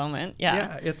me at the moment.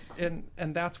 Yeah, it's and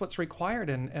that's what's required.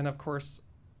 And of course,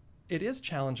 it is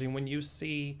challenging when you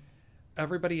see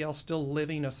everybody else still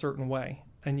living a certain way,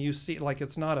 and you see like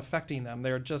it's not affecting them.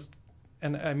 They're just,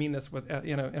 and I mean this with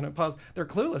you know, in a pause. They're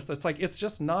clueless. It's like it's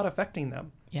just not affecting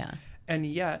them. Yeah. And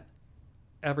yet,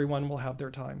 everyone will have their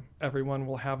time. Everyone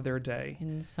will have their day.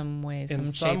 In some way,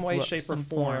 shape, or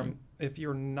form. If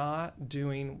you're not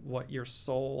doing what your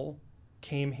soul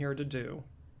came here to do,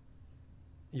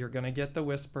 you're going to get the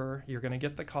whisper, you're going to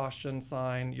get the caution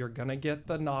sign, you're going to get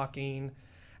the knocking,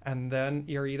 and then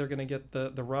you're either going to get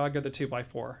the rug or the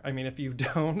 2x4. I mean, if you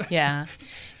don't. Yeah.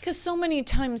 Because so many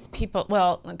times people,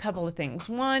 well, a couple of things.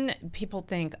 One, people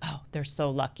think, oh, they're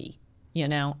so lucky, you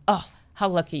know, oh, how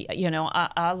lucky, you know,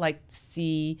 I like to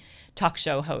see talk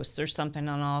show hosts or something,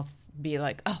 and I'll be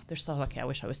like, oh, they're so lucky. I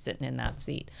wish I was sitting in that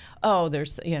seat. Oh,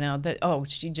 there's, you know, oh,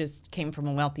 she just came from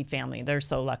a wealthy family. They're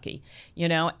so lucky, you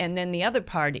know. And then the other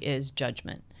part is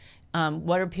judgment.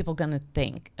 What are people going to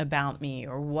think about me,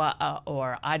 or what,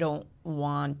 or I don't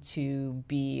want to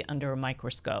be under a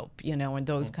microscope, you know, and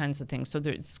those kinds of things. So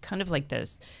there's kind of like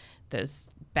this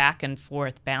back and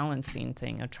forth balancing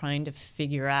thing of trying to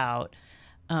figure out,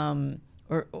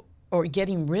 or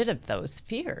getting rid of those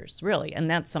fears, really. And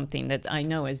that's something that I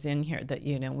know is in here, that,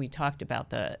 you know, we talked about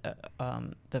the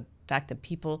fact that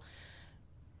people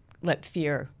let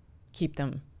fear keep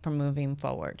them from moving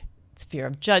forward. It's fear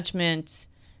of judgment,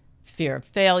 fear of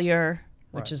failure,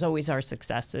 which is always our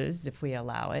successes if we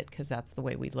allow it, because that's the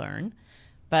way we learn.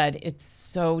 But it's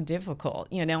so difficult.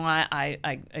 You know,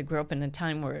 I grew up in a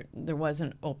time where there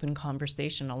wasn't open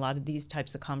conversation. A lot of these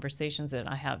types of conversations that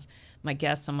I have my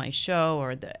guests on my show,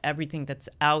 or everything that's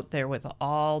out there with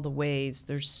all the ways,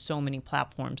 there's so many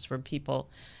platforms for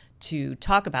people to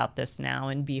talk about this now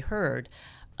and be heard,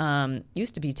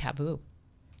 used to be taboo.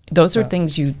 Those are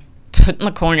things you put in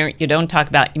the corner, you don't talk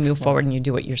about, you move forward and you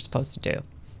do what you're supposed to do.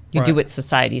 You do what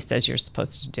society says you're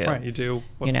supposed to do. Right, you do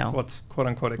what's quote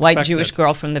unquote expected. White Jewish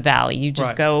girl from the valley. You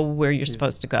just go where you're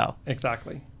supposed to go.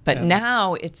 Exactly. But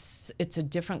now it's a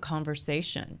different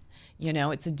conversation. You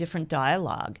know, it's a different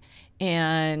dialogue.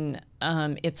 And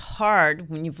it's hard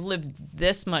when you've lived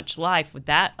this much life with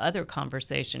that other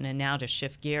conversation, and now to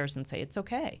shift gears and say, it's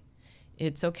okay.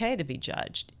 It's okay to be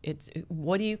judged.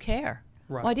 What do you care?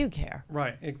 Right. Why do you care?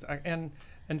 Right, exactly.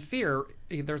 And fear,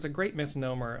 there's a great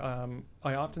misnomer.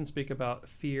 I often speak about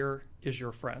fear is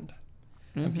your friend.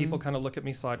 And people kind of look at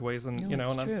me sideways, and you know,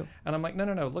 and I'm like,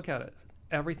 no, look at it.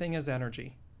 Everything is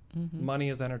energy. Money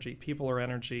is energy. People are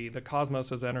energy. The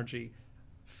cosmos is energy.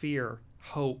 Fear,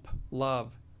 hope,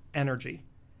 love, energy.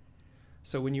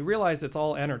 So when you realize it's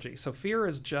all energy, so fear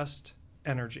is just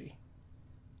energy,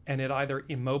 and it either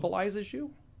immobilizes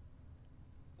you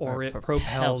or it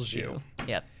propels you.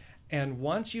 Yep. And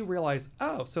once you realize,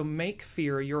 oh, so make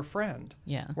fear your friend.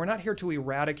 Yeah. We're not here to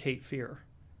eradicate fear.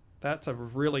 That's a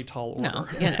really tall order. No,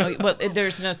 you know, well,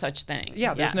 there's no such thing.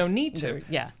 Yeah, there's no need to.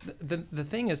 Yeah. The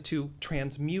thing is to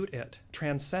transmute it,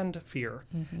 transcend fear.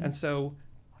 And so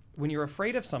when you're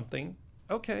afraid of something,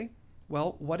 okay,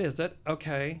 well, what is it?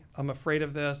 Okay, I'm afraid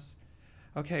of this.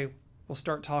 Okay, we'll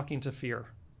start talking to fear.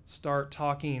 Start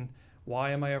talking,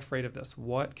 why am I afraid of this?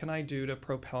 What can I do to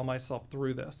propel myself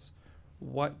through this?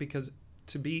 Because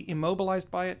to be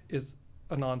immobilized by it is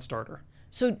a non-starter.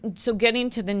 So getting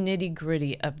to the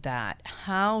nitty-gritty of that,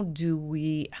 how do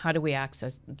we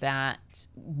access that?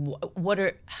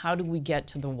 How do we get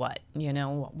to the what? You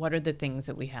know, what are the things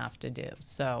that we have to do?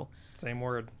 So same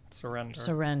word, surrender.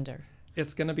 Surrender.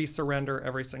 It's going to be surrender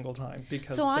every single time,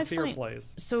 because the fear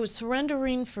plays. So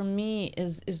surrendering for me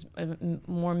is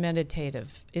more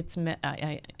meditative. It's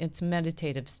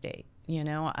meditative state. You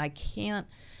know, I can't.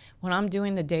 When I'm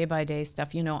doing the day-by-day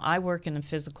stuff, you know, I work in a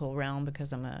physical realm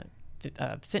because I'm a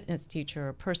fitness teacher,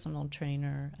 a personal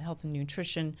trainer, a health and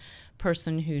nutrition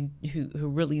person who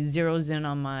really zeroes in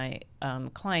on my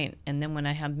client. And then when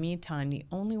I have me time, the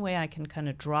only way I can kind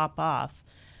of drop off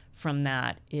from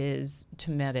that is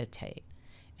to meditate.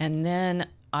 And then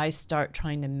I start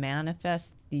trying to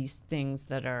manifest these things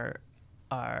that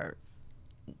are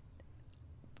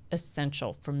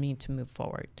essential for me to move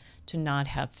forward, to not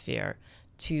have fear,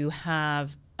 to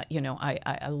have,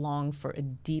 I long for a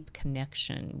deep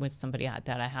connection with somebody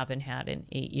that I haven't had in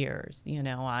 8 years.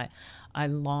 I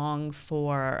long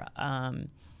for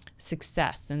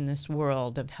success in this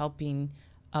world of helping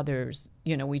others.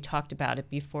 We talked about it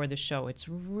before the show. It's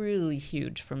really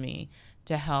huge for me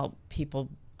to help people.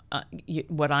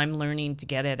 What I'm learning to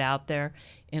get it out there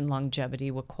in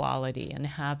longevity with quality and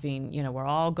having, we're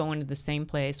all going to the same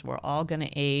place. We're all going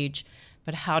to age,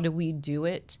 but how do we do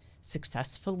it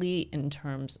successfully in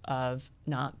terms of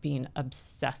not being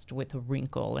obsessed with a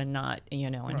wrinkle and not,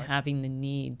 and having the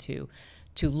need to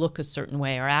look a certain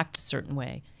way or act a certain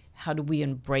way? How do we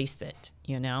embrace it?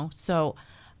 So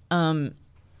I'm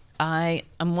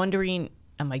wondering,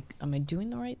 am I doing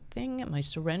the right thing? Am I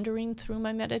surrendering through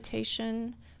my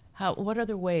meditation? What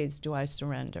other ways do I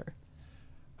surrender?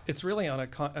 It's really on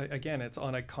it's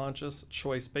on a conscious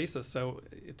choice basis. So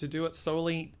to do it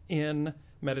solely in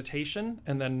meditation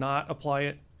and then not apply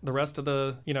it the rest of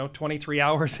the 23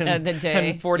 hours in the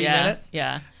day, and 40 minutes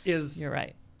you're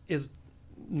right, is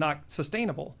not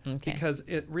sustainable. Okay. Because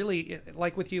it really,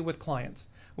 like with you with clients,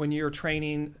 when you're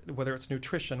training, whether it's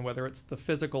nutrition, whether it's the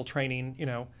physical training,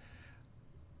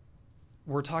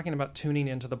 we're talking about tuning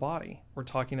into the body. We're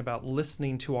talking about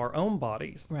listening to our own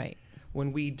bodies. Right.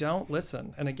 When we don't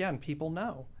listen, and again, people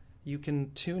know, you can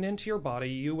tune into your body,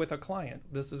 you with a client.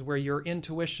 This is where your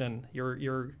intuition,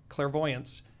 your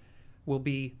clairvoyance will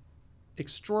be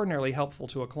extraordinarily helpful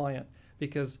to a client,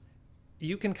 because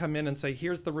you can come in and say,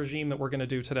 here's the regime that we're going to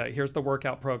do today. Here's the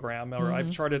workout program, or I've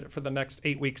charted it for the next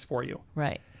 8 weeks for you.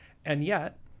 Right. And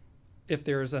yet, if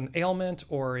there's an ailment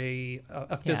or a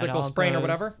physical sprain or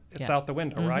whatever, it's out the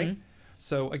window, right?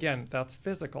 So again, that's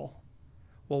physical.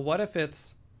 Well, what if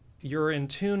you're in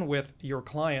tune with your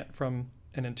client from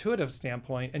an intuitive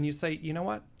standpoint, and you say, you know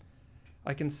what?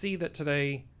 I can see that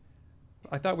today,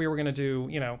 I thought we were going to do,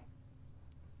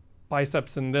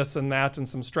 biceps and this and that and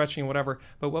some stretching and whatever,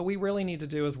 but what we really need to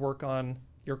do is work on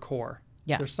your core.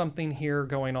 Yeah. There's something here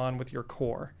going on with your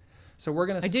core. So we're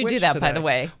going to switch I do that, today. by the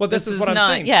way. Well, this is what I'm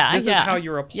saying. Yeah, this is how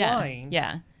you're applying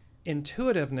Yeah.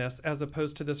 intuitiveness as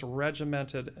opposed to this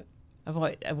regimented. Of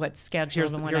what's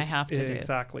scheduled and what I have to do.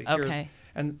 Exactly. Okay.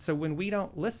 And so when we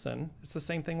don't listen, it's the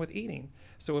same thing with eating.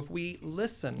 So if we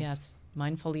listen. Yes,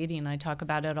 mindful eating. I talk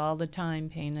about it all the time,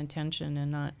 paying attention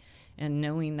and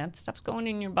knowing that stuff's going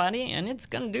in your body and it's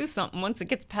going to do something. Once it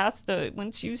gets past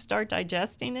once you start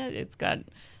digesting it, it's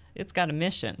got a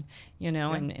mission,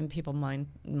 and people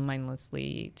mindlessly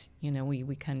eat.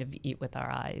 We kind of eat with our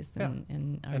eyes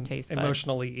and our taste buds.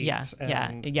 Emotionally eat.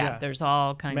 Yeah. There's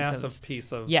all kinds of massive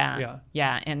piece of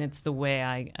and it's the way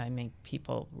I make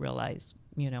people realize,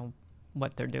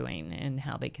 what they're doing and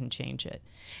how they can change it.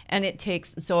 And it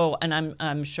takes and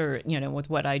I'm sure, with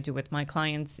what I do with my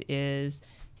clients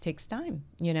takes time.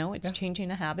 It's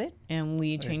changing a habit, and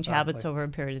we change habits over a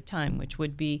period of time, which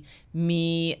would be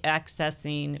me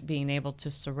accessing, being able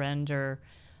to surrender.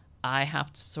 I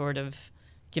have to sort of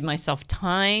give myself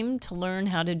time to learn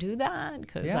how to do that,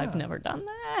 because I've never done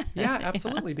that. Yeah,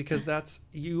 absolutely, because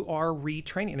you are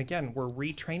retraining. Again, we're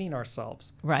retraining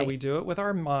ourselves. Right. So we do it with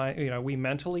our mind. We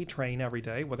mentally train every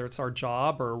day, whether it's our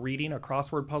job or reading a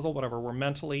crossword puzzle, whatever, we're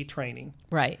mentally training.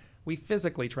 Right. We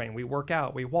physically train. We work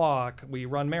out. We walk. We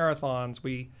run marathons.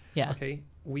 We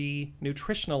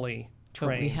nutritionally train.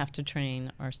 But we have to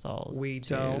train our souls. We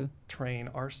don't train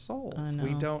our souls.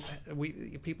 We don't.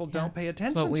 People don't pay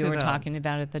attention to them. That's what we were them. Talking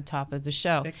about at the top of the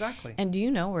show. Exactly. And do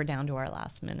you know we're down to our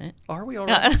last minute? Are we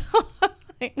already?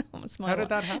 I know, it's How did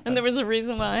that happen? And there was a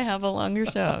reason why I have a longer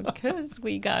show, because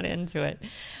we got into it.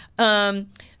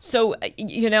 So,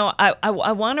 I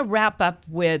want to wrap up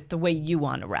with the way you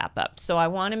want to wrap up. So I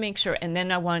want to make sure, and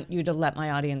then I want you to let my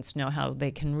audience know how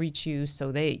they can reach you,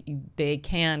 so they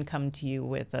can come to you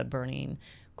with a burning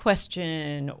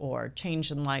question or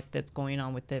change in life that's going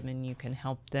on with them, and you can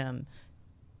help them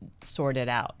sort it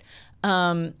out.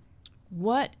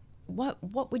 What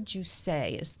would you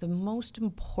say is the most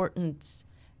important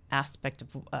aspect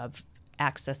of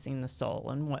accessing the soul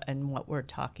and what we're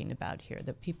talking about here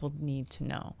that people need to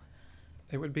know?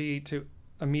 It would be to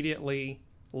immediately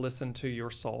listen to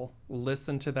your soul,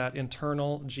 listen to that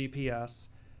internal GPS,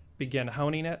 begin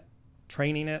honing it,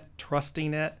 training it,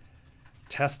 trusting it,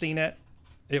 testing it.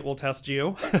 It will test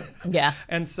you. Yeah.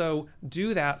 And so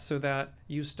do that so that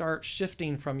you start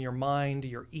shifting from your mind,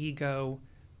 your ego,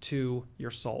 to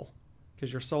your soul.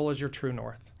 Because your soul is your true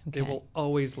north. Okay. It will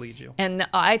always lead you. And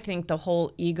I think the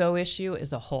whole ego issue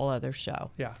is a whole other show.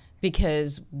 Yeah.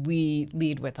 because we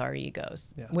lead with our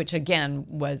egos, Yes. which again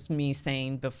was me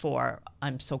saying before,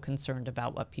 I'm so concerned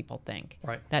about what people think.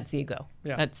 Right. That's ego.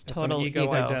 Yeah. That's It's total an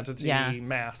ego identity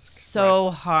mask.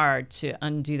 So hard to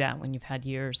undo that when you've had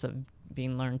years of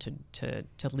being learned to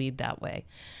lead that way.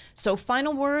 So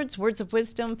final words of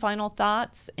wisdom, final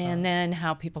thoughts, and then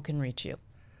how people can reach you.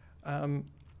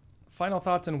 Final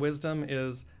thoughts and wisdom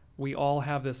is we all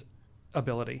have this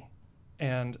ability,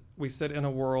 and we sit in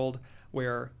a world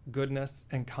where goodness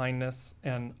and kindness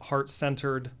and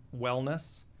heart-centered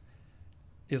wellness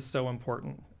is so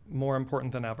important, more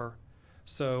important than ever.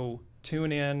 So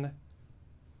tune in,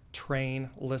 train,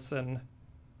 listen,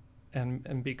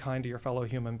 and be kind to your fellow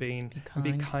human being. And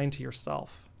be kind to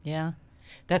yourself. Yeah.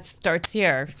 That starts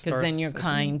here, because then you're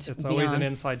kind. It's always an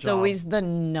inside job. It's always the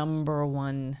number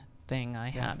one thing I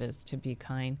have is to be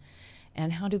kind.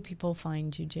 And how do people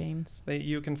find you, James?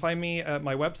 You can find me at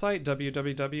my website,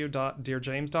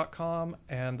 www.dearjames.com,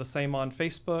 and the same on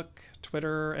Facebook,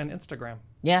 Twitter, and Instagram.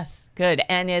 Yes, good.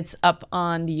 And it's up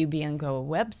on the UB & Go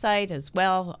website as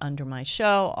well, under my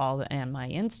show, and my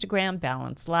Instagram,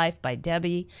 Balanced Life by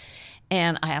Debi.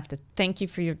 And I have to thank you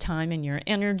for your time and your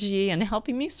energy and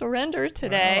helping me surrender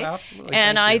today. Oh, absolutely.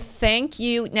 And I thank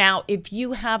you. Now, if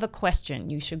you have a question,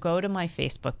 you should go to my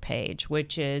Facebook page,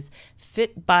 which is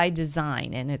Fit by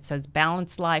Design. And it says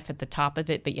Balanced Life at the top of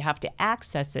it, but you have to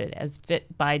access it as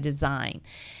Fit by Design.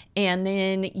 And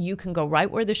then you can go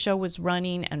right where the show was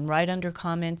running, and right under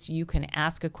comments, you can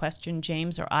ask a question,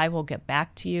 James, or I will get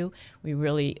back to you. We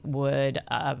really would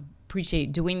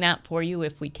appreciate doing that for you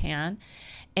if we can.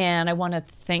 And I want to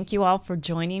thank you all for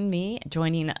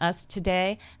joining us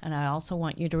today. And I also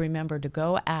want you to remember to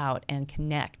go out and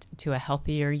connect to a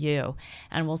healthier you.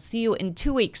 And we'll see you in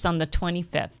 2 weeks on the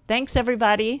 25th. Thanks,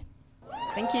 everybody.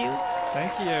 Thank you.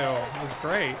 Thank you. It was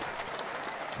great.